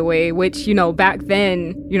states, by the way, which, you know, back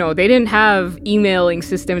then, you know, they didn't have emailing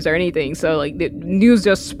systems or anything. So, like, the news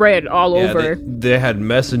just spread all over. They had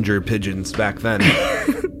messenger pigeons back then.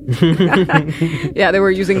 Yeah, they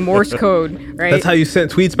were using Morse code, right? That's how you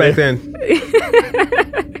sent tweets back then.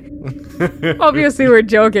 Obviously, we're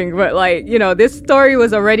joking, but, like, you know, this story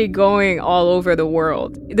was already going all over the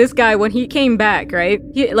world. This guy, when he came back, right?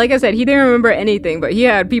 Like I said, he didn't remember anything, but he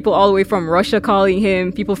had people all the way from Russia calling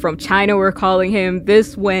him. People from China were calling him.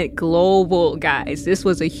 This went global, guys. This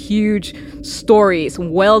was a huge story. It's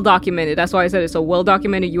well documented. That's why I said it's a well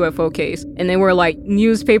documented UFO case. And they were, like,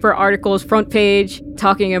 newspaper articles, front page,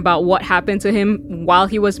 talking about what happened to him while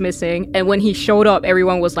he was missing. And when he showed up,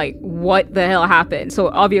 everyone was like, what the hell happened? So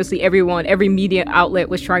obviously every media outlet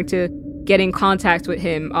was trying to get in contact with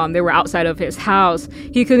him. They were outside of his house.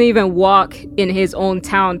 He couldn't even walk in his own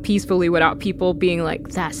town peacefully without people being like,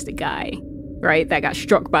 that's the guy, right? That got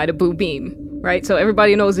struck by the blue beam, right? So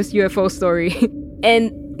everybody knows this UFO story.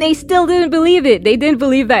 And they still didn't believe it. They didn't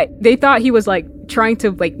believe that. They thought he was, like, trying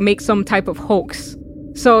to, like, make some type of hoax.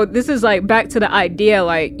 So this is, like, back to the idea,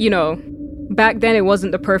 like, you know, back then it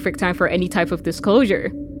wasn't the perfect time for any type of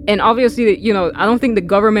disclosure. And obviously, you know, I don't think the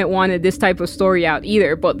government wanted this type of story out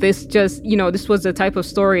either, but this just, you know, this was the type of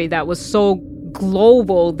story that was so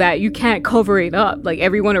global that you can't cover it up. Like,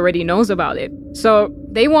 everyone already knows about it. So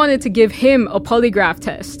they wanted to give him a polygraph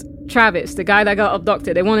test, Travis, the guy that got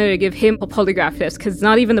abducted, they wanted to give him a polygraph test because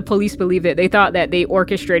not even the police believed it. They thought that they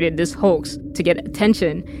orchestrated this hoax to get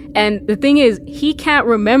attention. And the thing is, he can't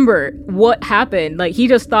remember what happened. Like, he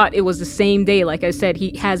just thought it was the same day. Like I said,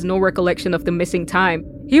 he has no recollection of the missing time.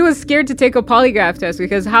 He was scared to take a polygraph test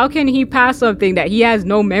because how can he pass something that he has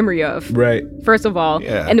no memory of? Right. First of all.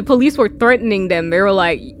 Yeah. And the police were threatening them. They were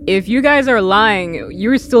like, if you guys are lying,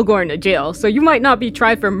 you're still going to jail. So you might not be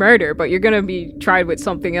tried for murder, but you're going to be tried with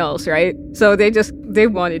something else, right? So they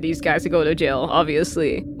wanted these guys to go to jail,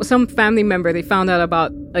 obviously. Some family member, they found out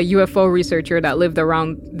about a UFO researcher that lived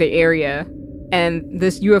around the area. And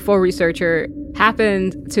this UFO researcher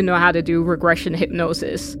happened to know how to do regression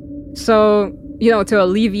hypnosis. So, to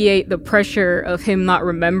alleviate the pressure of him not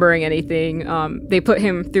remembering anything, they put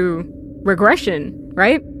him through regression,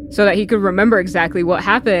 right? So that he could remember exactly what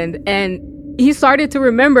happened. And he started to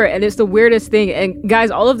remember, and it's the weirdest thing. And guys,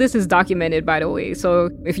 all of this is documented, by the way. So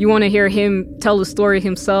if you want to hear him tell the story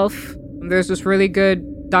himself, there's this really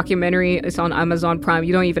good documentary. It's on Amazon Prime.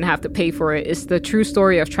 You don't even have to pay for it. It's the true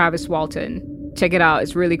story of Travis Walton. Check it out.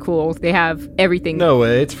 It's really cool. They have everything. No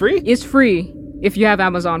way. It's free? It's free if you have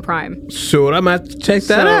Amazon Prime. Sure, I'm going to check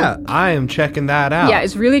that out. I am checking that out. Yeah,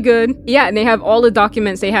 it's really good. Yeah, and they have all the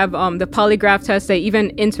documents. They have the polygraph test. They even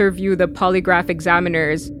interview the polygraph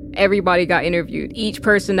examiners. Everybody got interviewed. Each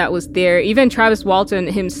person that was there, even Travis Walton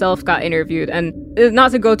himself got interviewed. And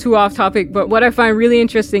not to go too off topic, but what I find really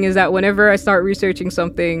interesting is that whenever I start researching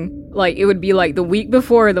something, like it would be like the week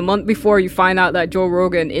before or the month before, you find out that Joe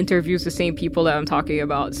Rogan interviews the same people that I'm talking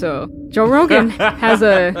about. So Joe Rogan has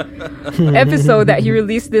a episode that he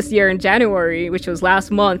released this year in January, which was last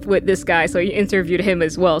month, with this guy. So he interviewed him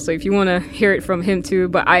as well. So if you want to hear it from him too,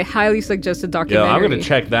 but I highly suggest the documentary. Yeah, I'm going to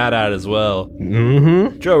check that out as well.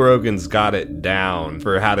 Mm-hmm. Joe Rogan's got it down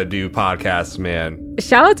for how to do podcasts, man.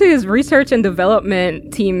 Shout out to his research and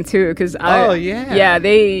development team too, because yeah,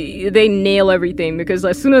 they nail everything. Because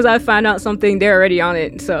as soon as I find out something, they're already on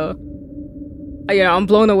it. So, I'm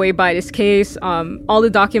blown away by this case. All the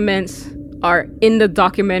documents are in the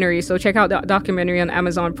documentary, so check out the documentary on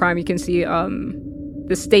Amazon Prime. You can see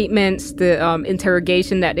the statements, the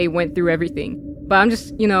interrogation that they went through, everything. But I'm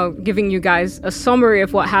just, giving you guys a summary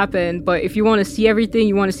of what happened. But if you want to see everything,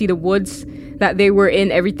 you want to see the woods that they were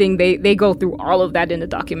in, everything, they go through all of that in the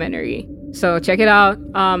documentary. So check it out.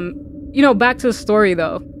 Back to the story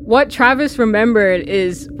though. What Travis remembered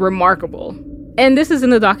is remarkable. And this is in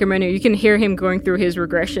the documentary. You can hear him going through his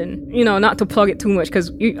regression. Not to plug it too much,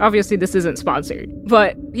 because obviously this isn't sponsored.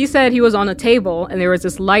 But he said he was on a table and there was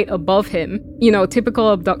this light above him.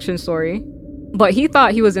 Typical abduction story. But he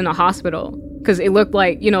thought he was in a hospital because it looked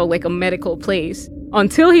like, like a medical place.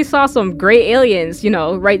 Until he saw some gray aliens,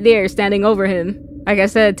 right there standing over him. Like I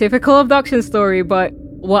said, typical abduction story. But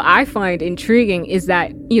what I find intriguing is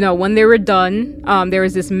that, when they were done, there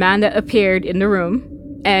was this man that appeared in the room.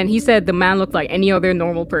 And he said the man looked like any other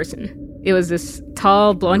normal person. It was this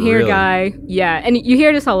tall, blonde-haired guy. Yeah, and you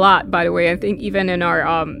hear this a lot, by the way. I think even in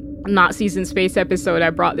our Nazis in Space episode,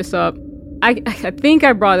 I brought this up. I think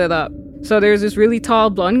I brought it up. So there's this really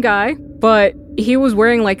tall, blonde guy, but he was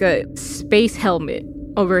wearing like a space helmet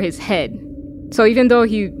over his head. So even though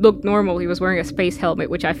he looked normal, he was wearing a space helmet,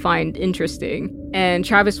 which I find interesting. And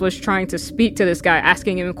Travis was trying to speak to this guy,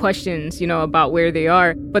 asking him questions, about where they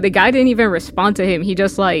are. But the guy didn't even respond to him. He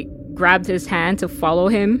just grabbed his hand to follow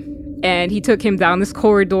him. And he took him down this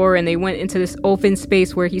corridor, and they went into this open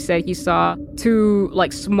space where he said he saw two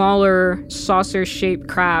smaller saucer-shaped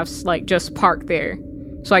crafts just parked there.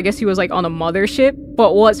 So I guess he was on a mothership.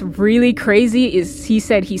 But what's really crazy is he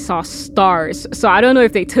said he saw stars. So I don't know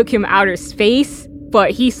if they took him outer space,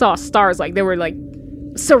 but he saw stars. They were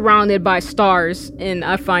surrounded by stars. And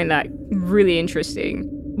I find that really interesting.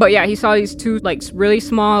 But yeah, he saw these two really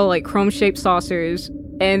small chrome-shaped saucers.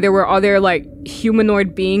 And there were other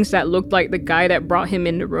humanoid beings that looked like the guy that brought him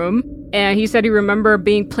in the room. And he said he remembered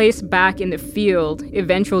being placed back in the field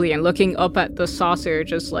eventually and looking up at the saucer,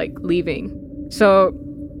 just leaving. So,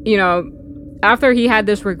 after he had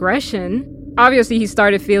this regression, obviously he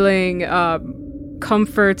started feeling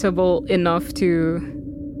comfortable enough to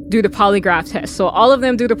do the polygraph test. So all of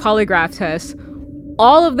them do the polygraph test.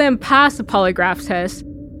 All of them pass the polygraph test.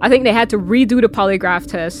 I think they had to redo the polygraph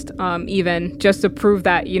test, even just to prove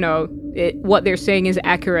that, what they're saying is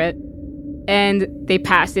accurate. And they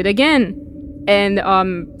passed it again. And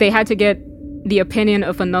they had to get the opinion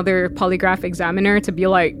of another polygraph examiner to be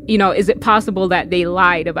is it possible that they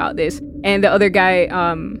lied about this? And the other guy,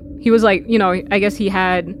 he was I guess he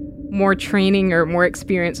had more training or more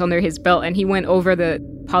experience under his belt, and he went over the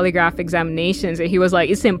polygraph examinations, and he was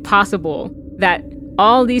it's impossible that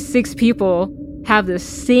all these 6 people have the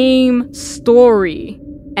same story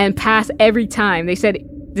and pass every time. They said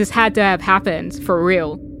this had to have happened for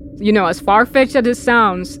real. You know, as far-fetched as it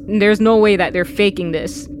sounds, there's no way that they're faking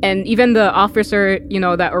this. And even the officer, you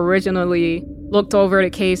know, that originally looked over the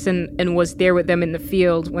case and was there with them in the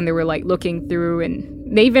field when they were like looking through,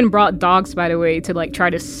 and they even brought dogs, by the way, to like try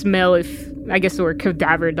to smell if, I guess they were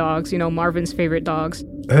cadaver dogs, you know, Marvin's favorite dogs.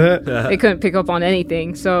 They couldn't pick up on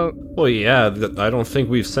anything, so... Well, yeah, I don't think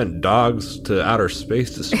we've sent dogs to outer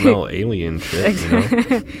space to smell alien shit, you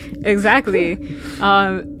know? Exactly.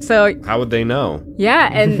 So... How would they know? Yeah,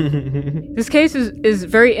 and this case is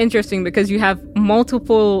very interesting because you have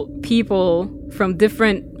multiple people from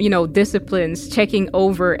different, you know, disciplines checking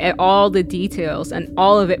over at all the details, and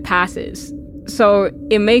all of it passes. So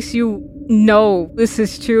it makes you know this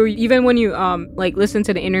is true. Even when you like listen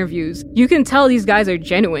to the interviews, you can tell these guys are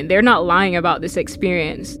genuine. They're not lying about this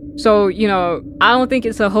experience. So, you know, I don't think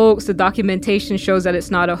it's a hoax. The documentation shows that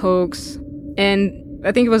it's not a hoax. And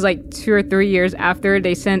I think it was like 2 or 3 years after,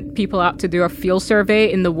 they sent people out to do a field survey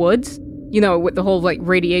in the woods, you know, with the whole like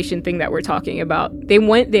radiation thing that we're talking about. They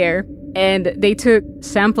went there and they took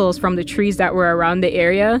samples from the trees that were around the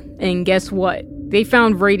area, and guess what? They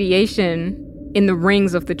found radiation in the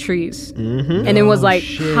rings of the trees. Mm-hmm. And it was like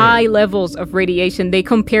high levels of radiation. They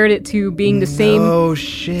compared it to being the same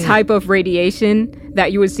type of radiation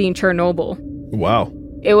that you would see in Chernobyl. Wow.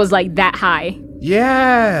 It was like that high.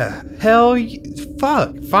 Yeah.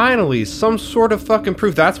 Fuck. Finally, some sort of fucking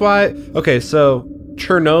proof. That's why... Okay, so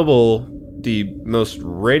Chernobyl, the most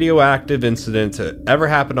radioactive incident to ever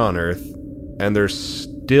happen on Earth, and there's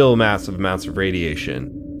still massive amounts of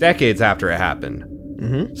radiation decades after it happened.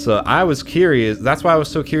 Mm-hmm. So I was curious. That's why I was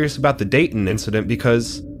so curious about the Dayton incident,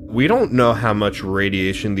 because we don't know how much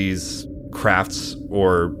radiation these crafts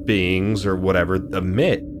or beings or whatever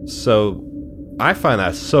emit. So I find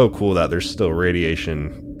that so cool that there's still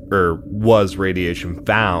radiation, or was radiation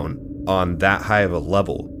found on that high of a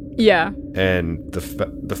level. Yeah. And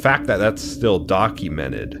the fact that that's still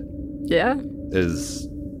documented. Yeah. That's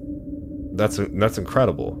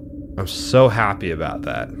incredible. I'm so happy about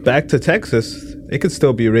that. Back to Texas, it could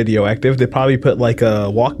still be radioactive. They probably put like a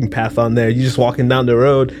walking path on there. You're just walking down the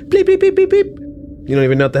road, bleep, bleep, bleep, bleep, bleep. You don't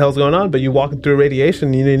even know what the hell's going on, but you're walking through radiation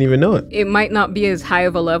and you didn't even know it. It might not be as high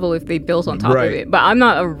of a level if they built on top of it. But I'm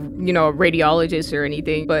not a radiologist or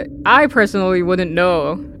anything. But I personally wouldn't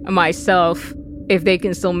know myself if they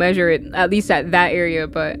can still measure it, at least at that area.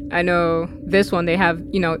 But I know this one, they have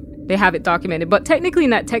it documented. But technically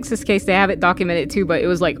in that Texas case, they have it documented too, but it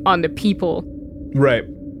was like on the people. Right.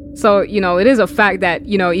 So, you know, it is a fact that,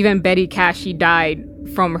 you know, even Betty Cash, she died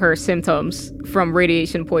from her symptoms from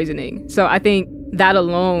radiation poisoning. So I think that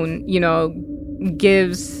alone, you know,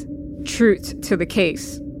 gives truth to the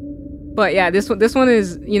case. But yeah, this one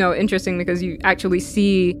is, you know, interesting because you actually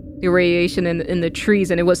see the radiation in the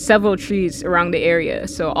trees, and it was several trees around the area.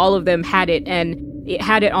 So all of them had it, and it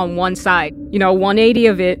had it on one side. You know, 180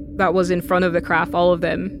 of it that was in front of the craft, all of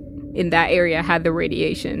them in that area had the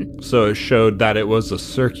radiation. So it showed that it was a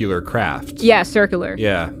circular craft. Yeah, circular.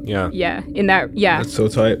 Yeah. Yeah, in that, yeah. That's so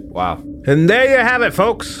tight. Wow. And there you have it,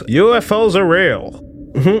 folks. UFOs are real.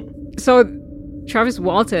 Mm-hmm. So Travis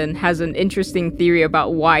Walton has an interesting theory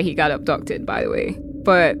about why he got abducted, by the way.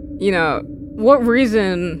 But, you know, what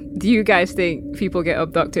reason do you guys think people get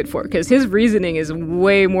abducted for? Because his reasoning is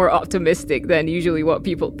way more optimistic than usually what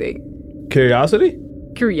people think. Curiosity?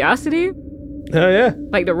 Curiosity? Hell yeah.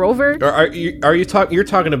 Like the rover? You're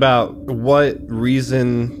talking about what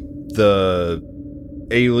reason the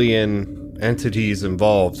alien entities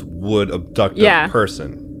involved would abduct a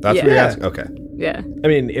person? That's what you're asking? Okay. Yeah. I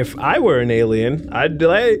mean, if I were an alien, I'd be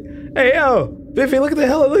like, hey, yo, Biffy, look at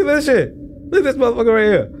this shit. Look at this motherfucker right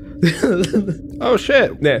here. Oh,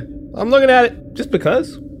 shit. Yeah. I'm looking at it. Just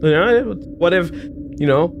because. You know, what if, you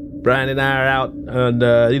know, Brian and I are out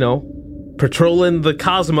and, you know, patrolling the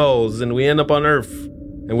cosmos and we end up on Earth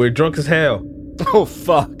and we're drunk as hell. Oh,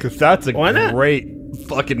 fuck. That's a great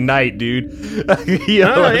fucking night, dude.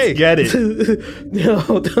 Let's get it.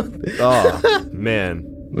 Oh, man.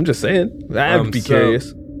 I'm just saying. I'd be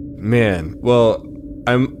curious. Man, well,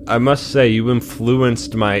 I must say you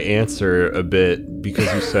influenced my answer a bit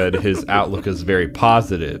because you said his outlook is very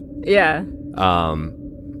positive. Yeah.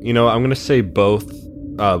 You know, I'm going to say both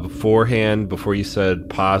beforehand, before you said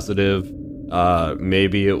positive.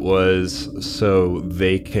 Maybe it was so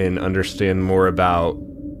they can understand more about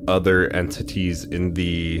other entities in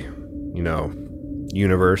the, you know,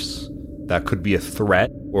 universe that could be a threat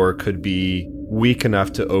or could be weak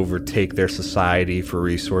enough to overtake their society for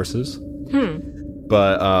resources.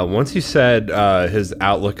 But once you said his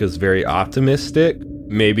outlook is very optimistic,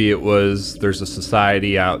 Maybe it was there's a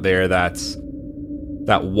society out there that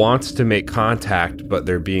wants to make contact, but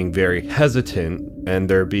they're being very hesitant, and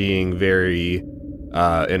they're being very,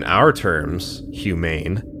 in our terms,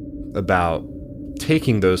 humane about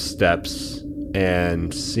taking those steps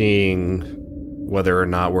and seeing whether or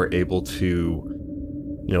not we're able to,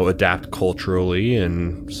 adapt culturally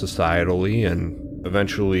and societally and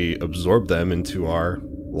eventually absorb them into our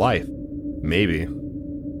life. Maybe.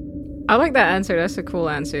 I like that answer. That's a cool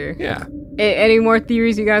answer. Yeah. Any more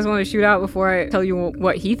theories you guys want to shoot out before I tell you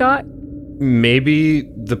what he thought? Maybe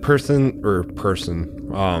the person,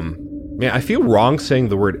 man, I feel wrong saying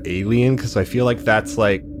the word alien because I feel like that's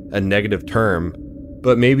like a negative term,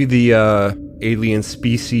 but maybe the alien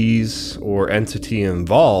species or entity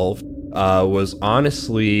involved was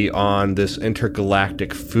honestly on this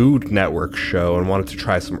intergalactic food network show and wanted to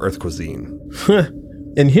try some Earth cuisine.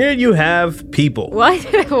 And here you have people. What?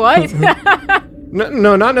 What?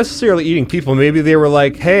 No, not necessarily eating people. Maybe they were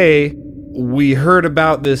like, hey, we heard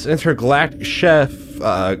about this intergalactic chef,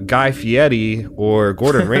 Guy Fieri or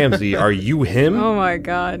Gordon Ramsay. Are you him? Oh my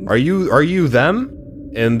God. Are you them?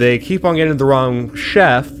 And they keep on getting the wrong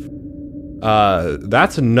chef.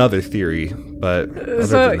 That's another theory, but other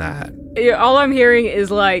than that. Yeah, all I'm hearing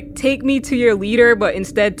is like, take me to your leader, but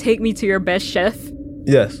instead take me to your best chef.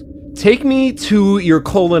 Yes. Take me to your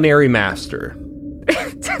culinary master.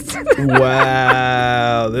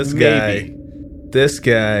 Wow, this guy. This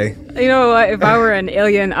guy. You know what? If I were an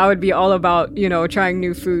alien, I would be all about, trying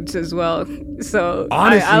new foods as well. So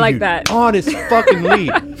honestly, I like that. Honest fucking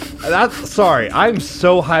Lee. Sorry, I'm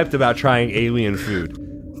so hyped about trying alien food.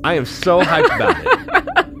 I am so hyped about it.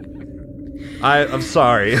 I'm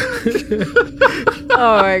sorry.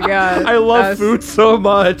 Oh my God. I love food so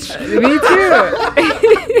much. Me too.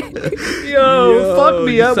 Yo, fuck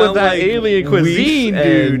me up with that alien cuisine,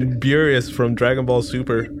 dude. And Burius from Dragon Ball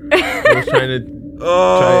Super. I was trying to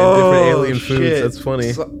try different alien foods. That's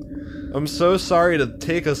funny. I'm so sorry to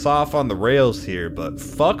take us off on the rails here, but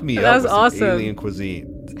fuck me up with some alien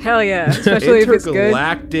cuisine. Hell yeah, especially if it's good.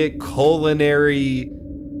 Intergalactic culinary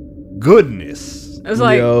goodness. It's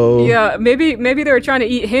like, yeah, maybe they were trying to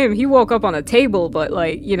eat him. He woke up on a table, but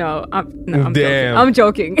like, I'm joking. I'm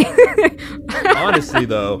joking. Honestly,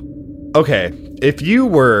 though, okay, if you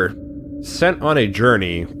were sent on a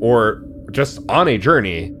journey or just on a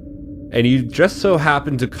journey and you just so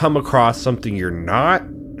happen to come across something you're not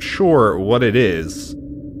sure what it is,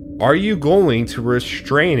 are you going to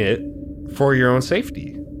restrain it for your own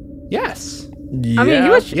safety? Yes. I mean, he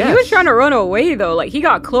was trying to run away, though. Like, he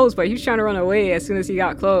got close, but he was trying to run away as soon as he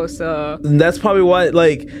got close, so... And that's probably why,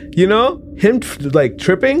 him,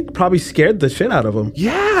 tripping probably scared the shit out of him.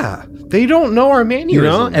 Yeah! They don't know our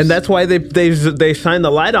mannerisms. And that's why they shine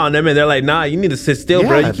the light on him, and they're like, nah, you need to sit still,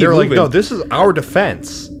 bro. You keep they're moving. like, no, this is our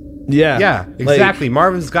defense. Yeah. Yeah, exactly.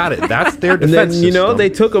 Marvin's got it. That's their defense and then, system. they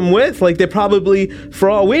took him with, they probably, for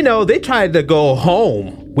all we know, they tried to go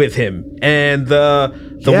home with him. And the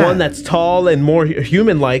one that's tall and more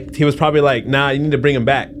human-like, he was probably like, nah, you need to bring him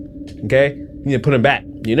back. Okay? You need to put him back.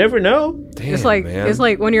 You never know. Damn, it's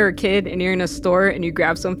like when you're a kid and you're in a store and you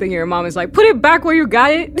grab something and your mom is like, put it back where you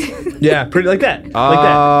got it. Yeah, pretty like that.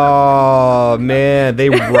 Oh, man. They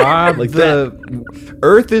robbed that.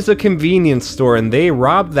 Earth is a convenience store, and they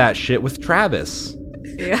robbed that shit with Travis.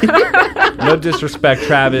 Yeah. No disrespect,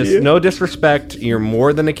 Travis. Yeah. No disrespect. You're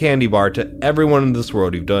more than a candy bar to everyone in this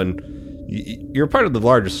world. You're part of the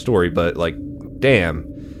largest story, but damn.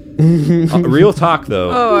 Real talk, though.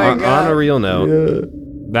 Oh my God. On a real note,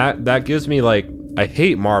 that gives me I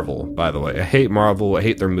hate Marvel, by the way. I hate Marvel. I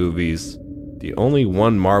hate their movies. The only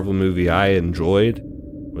one Marvel movie I enjoyed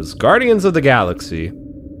was Guardians of the Galaxy.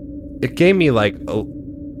 It gave me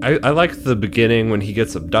I like the beginning when he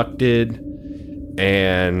gets abducted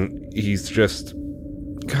and he's just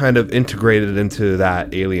kind of integrated into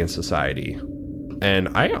that alien society. And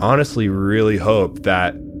I honestly really hope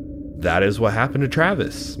that is what happened to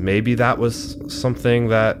Travis. Maybe that was something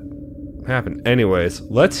that happened. Anyways,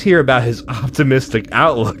 let's hear about his optimistic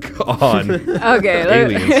outlook on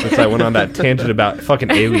aliens, since I went on that tangent about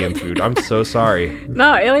fucking alien food. I'm so sorry.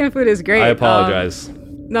 No, alien food is great. I apologize.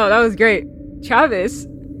 No, that was great. Travis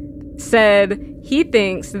said he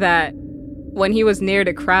thinks that when he was near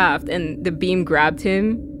the craft and the beam grabbed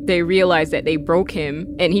him, they realized that they broke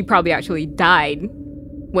him, and he probably actually died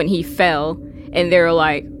when he fell, and they were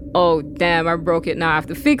like, oh, damn, I broke it, now I have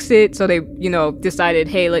to fix it. So they, decided,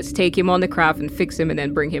 hey, let's take him on the craft and fix him and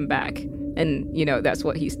then bring him back. And, that's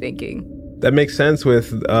what he's thinking. That makes sense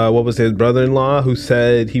with, what was his brother-in-law who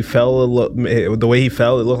said he fell, the way he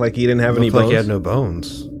fell, it looked like he didn't have any bones. Like he had no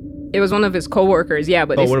bones. It was one of his coworkers, yeah.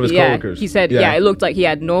 But one of his coworkers. He said, it looked like he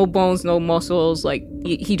had no bones, no muscles, like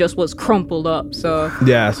he just was crumpled up. So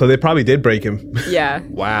yeah, so they probably did break him. Yeah.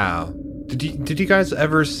 Wow. Did you guys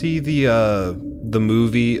ever see the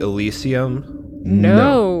movie Elysium?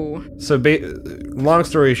 No. So, long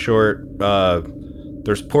story short,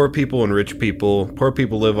 there's poor people and rich people. Poor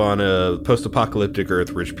people live on a post-apocalyptic Earth.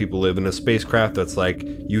 Rich people live in a spacecraft that's like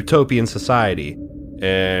utopian society.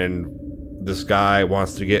 And this guy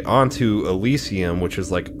wants to get onto Elysium, which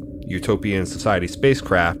is like utopian society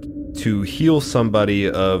spacecraft, to heal somebody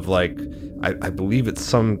of like, I believe it's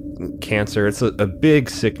some cancer. It's a big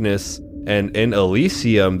sickness. And in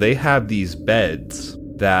Elysium, they have these beds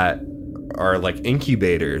that are like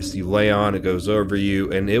incubators. You lay on, it goes over you,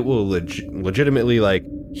 and it will legitimately like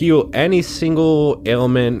heal any single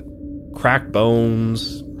ailment, cracked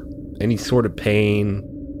bones, any sort of pain.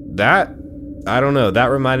 That, I don't know, that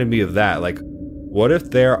reminded me of that. Like, what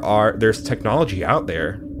if there's technology out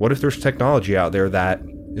there? What if there's technology out there that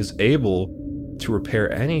is able to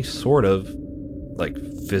repair any sort of like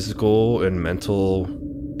physical and mental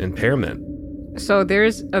impairment? So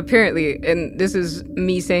there's apparently, and this is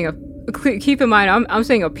me saying, keep in mind, I'm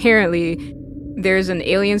saying apparently there's an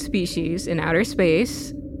alien species in outer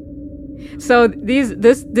space. So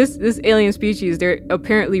this alien species, they're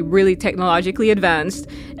apparently really technologically advanced,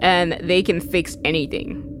 and they can fix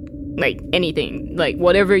anything. Like anything. Like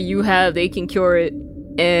whatever you have, they can cure it.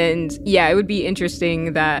 And yeah, it would be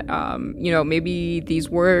interesting that maybe these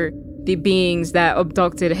were the beings that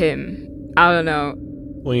abducted him. I don't know.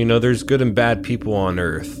 Well, there's good and bad people on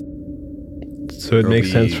Earth. So it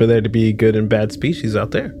makes sense for there to be good and bad species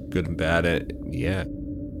out there. Good and bad, yeah.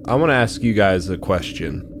 I want to ask you guys a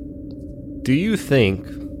question. Do you think,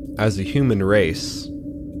 as a human race,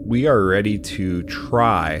 we are ready to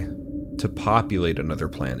try to populate another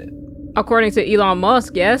planet? According to Elon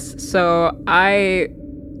Musk, yes. So I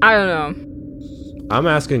don't know. I'm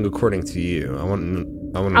asking according to you.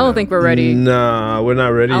 I don't think we're ready. Nah, we're not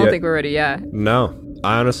ready yet. I don't think we're ready, yeah. No,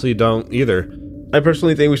 I honestly don't either. I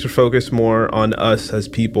personally think we should focus more on us as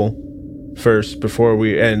people first before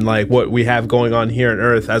and like what we have going on here on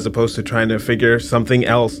Earth, as opposed to trying to figure something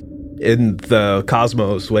else in the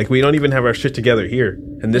cosmos. Like, we don't even have our shit together here,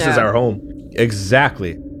 and this is our home.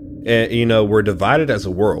 Exactly. We're divided as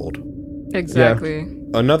a world. Exactly.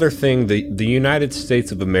 Yeah. Another thing, the United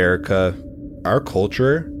States of America, our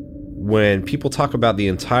culture, when people talk about the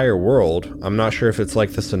entire world, I'm not sure if it's like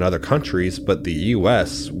this in other countries, but the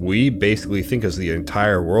U.S., we basically think of the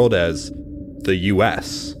entire world as the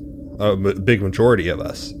U.S., a big majority of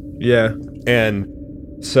us. Yeah. And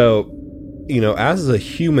so, as a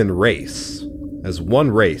human race, as one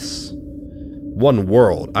race, one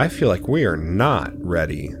world, I feel like we are not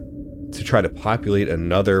ready to try to populate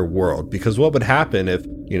another world. Because what would happen if,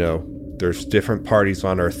 there's different parties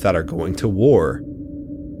on Earth that are going to war?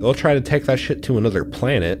 They'll try to take that shit to another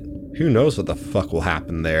planet. Who knows what the fuck will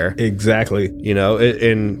happen there? Exactly.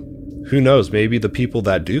 And who knows, maybe the people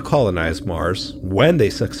that do colonize Mars, when they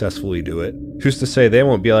successfully do it, who's to say they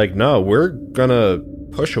won't be like, no, we're gonna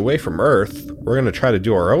push away from Earth. We're gonna try to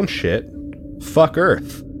do our own shit. Fuck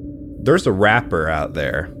Earth. There's a rapper out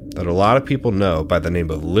there that a lot of people know by the name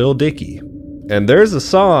of Lil Dicky. And there's a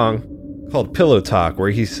song called Pillow Talk where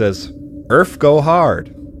he says, Earth go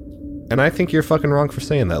hard. And I think you're fucking wrong for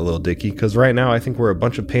saying that, Lil Dicky, because right now I think we're a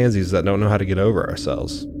bunch of pansies that don't know how to get over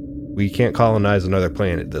ourselves. We can't colonize another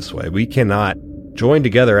planet this way. We cannot join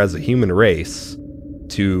together as a human race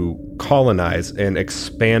to colonize and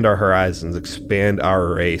expand our horizons, expand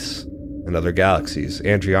our race in other galaxies.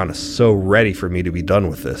 Adriana's so ready for me to be done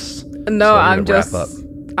with this. No, so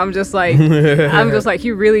I'm just like,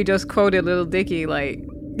 you really just quoted Lil Dicky, like.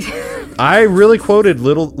 I really quoted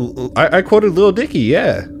I quoted Lil Dicky,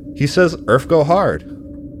 yeah. He says, Earth go hard,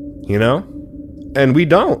 and we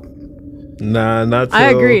don't. Nah, not so. I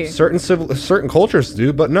agree. Certain cultures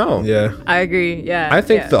do, but no. Yeah. I agree, yeah. I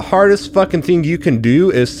think the hardest fucking thing you can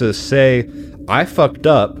do is to say, I fucked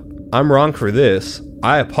up. I'm wrong for this.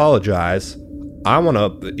 I apologize. I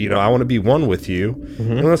want to be one with you.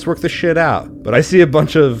 Mm-hmm. And let's work this shit out. But I see a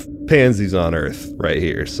bunch of pansies on Earth right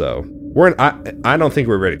here, so I don't think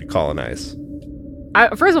we're ready to colonize.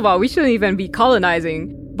 First of all, we shouldn't even be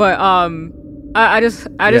colonizing, but I just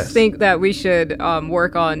think that we should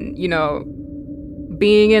work on,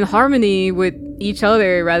 being in harmony with each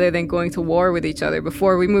other rather than going to war with each other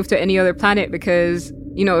before we move to any other planet, because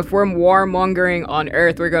if we're warmongering on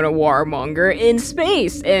Earth, we're going to warmonger in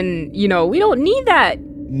space, and we don't need that.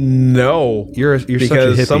 No, you're such a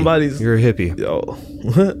hippie. You're a hippie. Yo.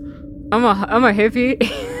 I'm a hippie.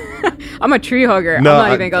 I'm a tree hugger. No, I'm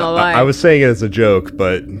not even gonna lie. I was saying it as a joke,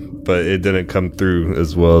 but it didn't come through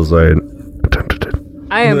as well as I attempted it.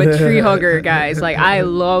 I am a tree hugger, guys. Like, I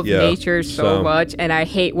love Yeah, nature so much, and I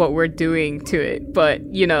hate what we're doing to it. But,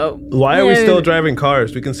 you know. Why are we still driving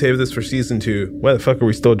cars? We can save this for season 2. Why the fuck are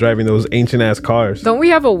we still driving those ancient-ass cars? Don't we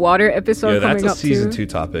have a water episode coming up, too? That's a season 2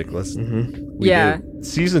 topic. Let's... Yeah.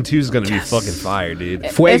 Season 2 is going to be fucking fire, dude.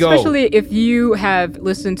 Fuego. Especially if you have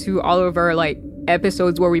listened to all of our, like,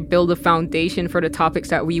 episodes where we build a foundation for the topics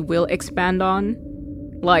that we will expand on.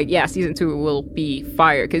 Like, yeah, season 2 will be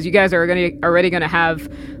fire because you guys are already gonna have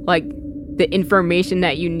like the information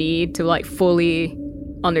that you need to like fully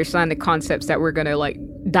understand the concepts that we're gonna like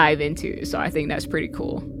dive into. So I think that's pretty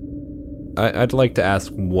cool. I'd like to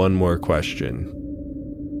ask one more question.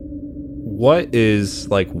 What is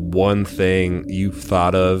like one thing you've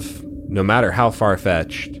thought of, no matter how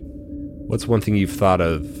far-fetched, what's one thing you've thought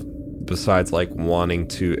of besides like wanting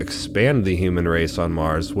to expand the human race on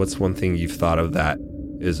Mars? What's one thing you've thought of that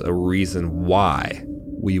is a reason why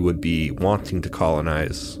we would be wanting to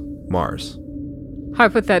colonize Mars?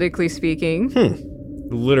 Hypothetically speaking.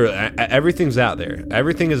 Literally, everything's out there.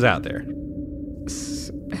 Everything is out there.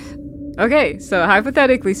 Okay, so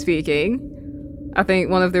hypothetically speaking, I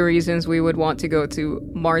think one of the reasons we would want to go to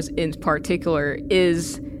Mars in particular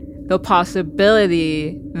is the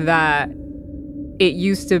possibility that it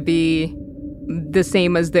used to be the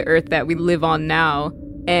same as the Earth that we live on now.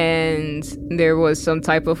 And there was some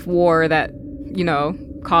type of war that, you know,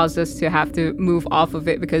 caused us to have to move off of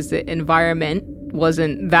it because the environment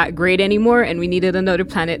wasn't that great anymore and we needed another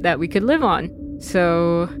planet that we could live on.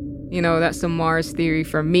 So, you know, that's the Mars theory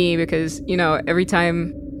for me because, you know, every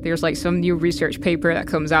time there's like some new research paper that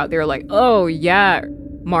comes out, they're like, oh yeah,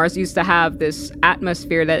 Mars used to have this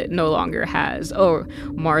atmosphere that it no longer has. Oh,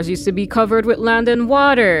 Mars used to be covered with land and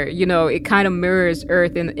water. You know, it kind of mirrors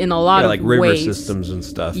Earth in a lot of like river ways. systems and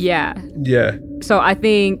stuff. Yeah. Yeah. So I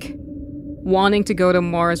think wanting to go to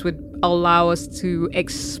Mars would allow us to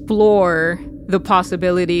explore the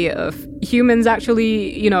possibility of humans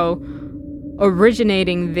actually, you know,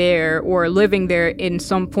 originating there or living there in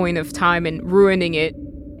some point of time and ruining it.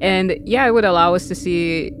 And yeah, it would allow us to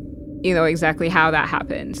see, you know, exactly how that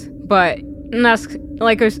happened. But that's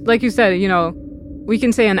like you said, you know, we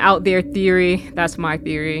can say an out there theory. That's my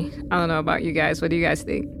theory. I don't know about you guys. What do you guys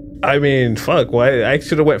think? I mean, fuck. Why? I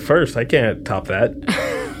should have went first. I can't top that.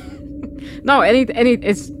 No,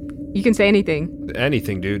 it's you can say anything.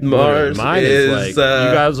 Anything, dude. Mars Mine is like,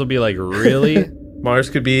 you guys will be like, really? Mars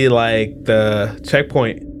could be like the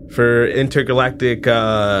checkpoint for intergalactic,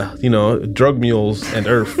 you know, drug mules and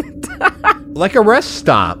Earth. Like a rest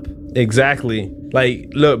stop. Exactly. Like,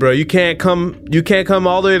 look, bro, you can't come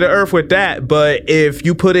all the way to Earth with that. But if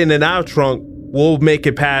you put it in our trunk, we'll make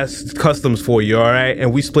it past customs for you, all right?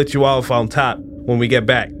 And we split you off on top when we get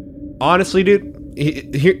back. Honestly, dude,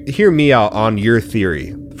 hear me out on your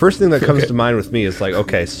theory. First thing that comes to mind with me is like,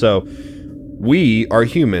 okay, so we are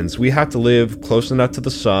humans. We have to live close enough to the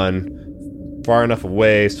sun, far enough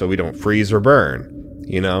away so we don't freeze or burn,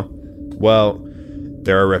 you know? Well,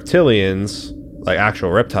 there are reptilians, like actual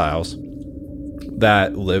reptiles,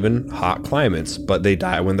 that live in hot climates, but they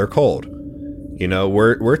die when they're cold. You know,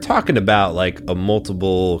 we're talking about like a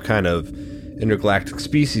multiple kind of intergalactic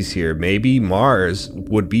species here. Maybe Mars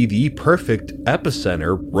would be the perfect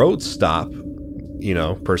epicenter, road stop, you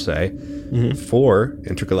know, per se, for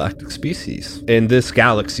intergalactic species in this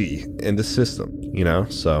galaxy, in this system, you know?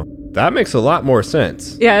 So that makes a lot more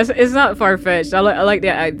sense. Yeah, it's not far-fetched. I like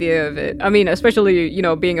the idea of it. I mean, especially, you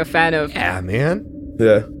know, being a fan of... Yeah, man.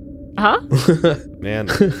 Yeah. Huh? Man.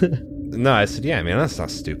 No, I said, yeah, man, that's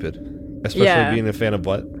not stupid. Especially being a fan of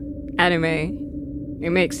what? Anime.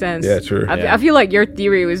 It makes sense. Yeah, true. I feel like your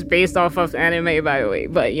theory was based off of anime, by the way.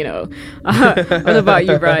 But, you know, what about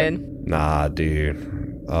you, Brian? Nah, dude.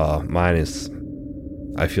 Mine is...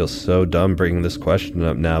 I feel so dumb bringing this question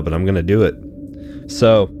up now, but I'm going to do it.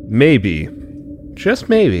 So, maybe, just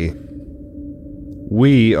maybe,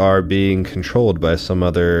 we are being controlled by some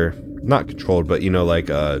other... Not controlled, but, you know, like,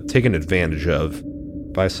 taken advantage of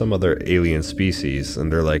by some other alien species.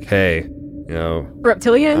 And they're like, hey, you know...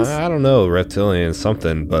 Reptilians? I don't know, reptilians,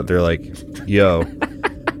 something. But they're like, yo...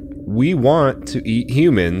 We want to eat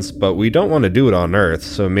humans, but we don't want to do it on Earth.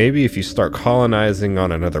 So maybe if you start colonizing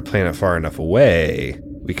on another planet far enough away,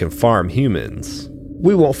 we can farm humans.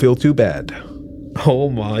 We won't feel too bad. Oh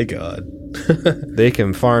my god. They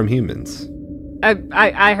can farm humans.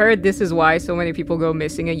 I heard this is why so many people go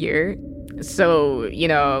missing a year. So, you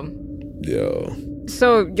know... Yo.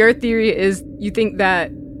 So your theory is you think that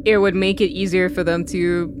it would make it easier for them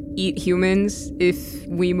to eat humans if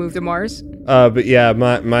we move to Mars? But yeah,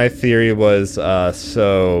 my theory was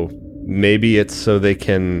so maybe it's so they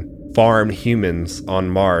can farm humans on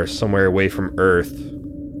Mars somewhere away from Earth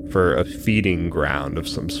for a feeding ground of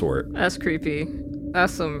some sort. That's creepy.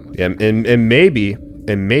 That's some... Yeah, and maybe,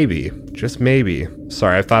 just maybe,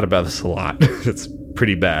 sorry, I've thought about this a lot. It's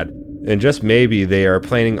pretty bad. And just maybe they are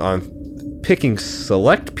planning on picking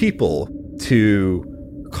select people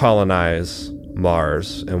to colonize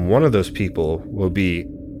Mars. And one of those people will be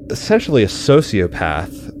essentially a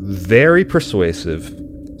sociopath, very persuasive,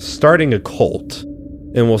 starting a cult,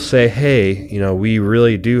 and will say, hey, we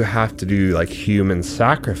really do have to do like human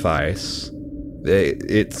sacrifice.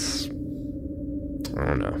 It's, I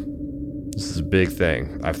don't know. This is a big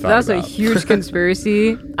thing I've thought That's about. a huge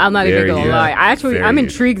conspiracy. I'm not even gonna lie. I'm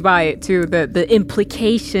intrigued by it too. The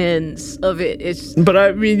implications of it. But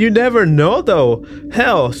I mean, you never know though.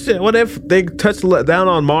 Hell, shit. What if they touch down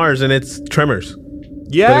on Mars and it's Tremors?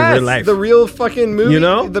 Yeah, the real fucking movie.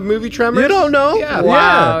 The movie Tremors. You don't know. Yeah.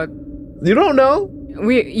 Wow. Yeah. You don't know.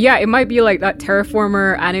 It might be like that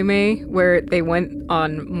Terraformer anime where they went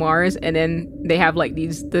on Mars and then they have like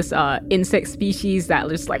this insect species that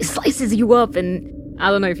just like slices you up, and I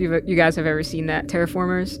don't know if you guys have ever seen that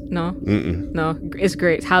Terraformers. No. Mm-mm. No, it's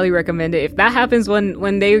great. Highly recommend it. If that happens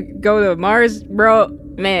when they go to Mars, bro,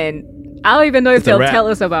 man, I don't even know if they'll tell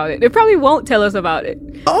us about it. They probably won't tell us about it.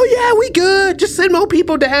 Oh yeah, we good. Just send more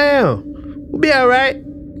people down. We'll be all right.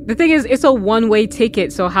 The thing is, it's a one-way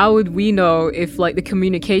ticket, so how would we know if, like, the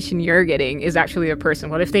communication you're getting is actually a person?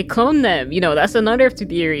 What if they clone them? That's another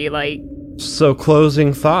theory, like... So,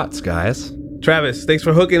 closing thoughts, guys. Travis, thanks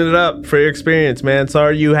for hooking it up for your experience, man.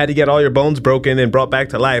 Sorry you had to get all your bones broken and brought back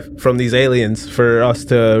to life from these aliens for us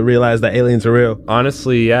to realize that aliens are real.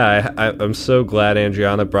 Honestly, yeah, I'm so glad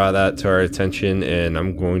Andriana brought that to our attention, and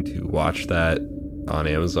I'm going to watch that on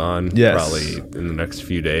Amazon probably in the next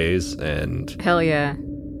few days. And hell yeah.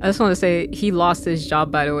 I just want to say he lost his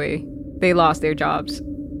job, by the way. They lost their jobs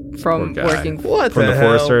from working from the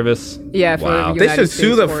Forest Service. Yeah, for the They should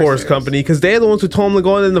sue the Forest Company because they're the ones who told them to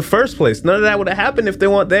go in the first place. None of that would have happened if they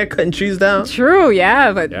weren't there cutting trees down. True,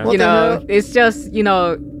 yeah, but it's just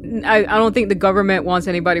I don't think the government wants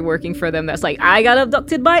anybody working for them that's like, I got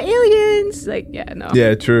abducted by aliens. Like, yeah, no.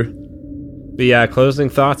 Yeah, true. But yeah, closing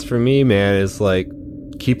thoughts for me, man, is like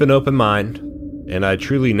keep an open mind, and I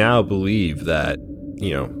truly now believe that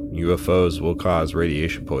UFOs will cause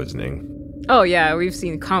radiation poisoning. Oh yeah, we've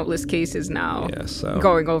seen countless cases now. Yeah, so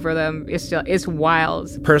going over them, it's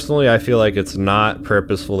wild. Personally, I feel like it's not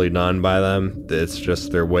purposefully done by them. It's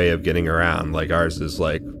just their way of getting around. Like ours is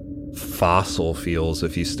like fossil fuels,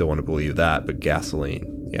 if you still want to believe that, but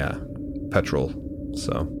gasoline, yeah, petrol.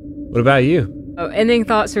 So, what about you? Ending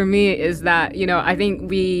thoughts for me is that I think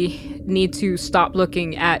we need to stop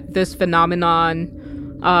looking at this phenomenon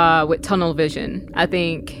with tunnel vision. I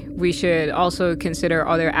think we should also consider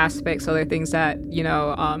other aspects, other things that,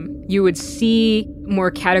 you would see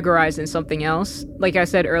more categorized in something else. Like I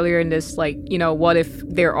said earlier in this, like, what if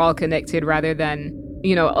they're all connected rather than,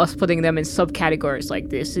 us putting them in subcategories like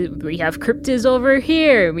this. We have cryptids over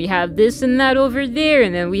here, we have this and that over there,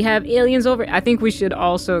 and then we have aliens over. I think we should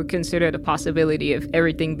also consider the possibility of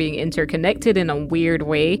everything being interconnected in a weird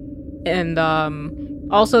way. And,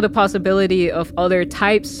 also the possibility of other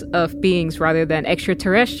types of beings rather than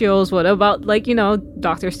extraterrestrials. What about, like,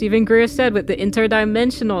 Dr. Stephen Greer said with the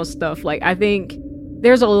interdimensional stuff? Like, I think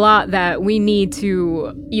there's a lot that we need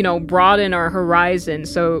to, broaden our horizon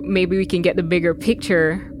so maybe we can get the bigger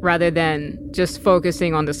picture rather than just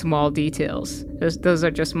focusing on the small details. Those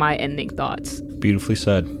are just my ending thoughts. Beautifully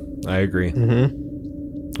said. I agree.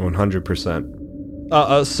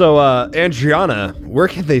 100%. So, Andriana, where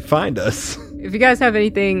can they find us? If you guys have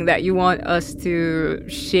anything that you want us to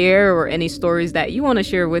share or any stories that you want to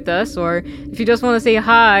share with us, or if you just want to say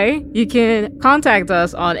hi, you can contact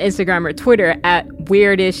us on Instagram or Twitter at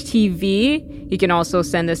WeirdishTV. You can also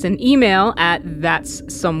send us an email at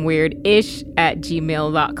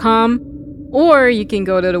that'someweirdish@gmail.com. Or you can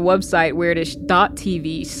go to the website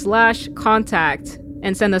weirdish.tv/contact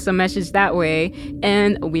and send us a message that way,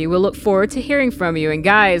 and we will look forward to hearing from you. And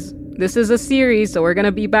guys, this is a series, so we're going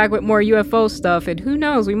to be back with more UFO stuff, and who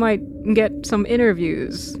knows, we might get some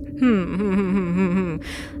interviews.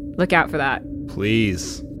 Look out for that.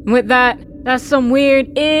 Please. With that, that's some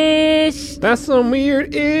weird-ish. That's some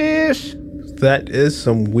weird-ish. That is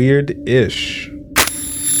some weird-ish.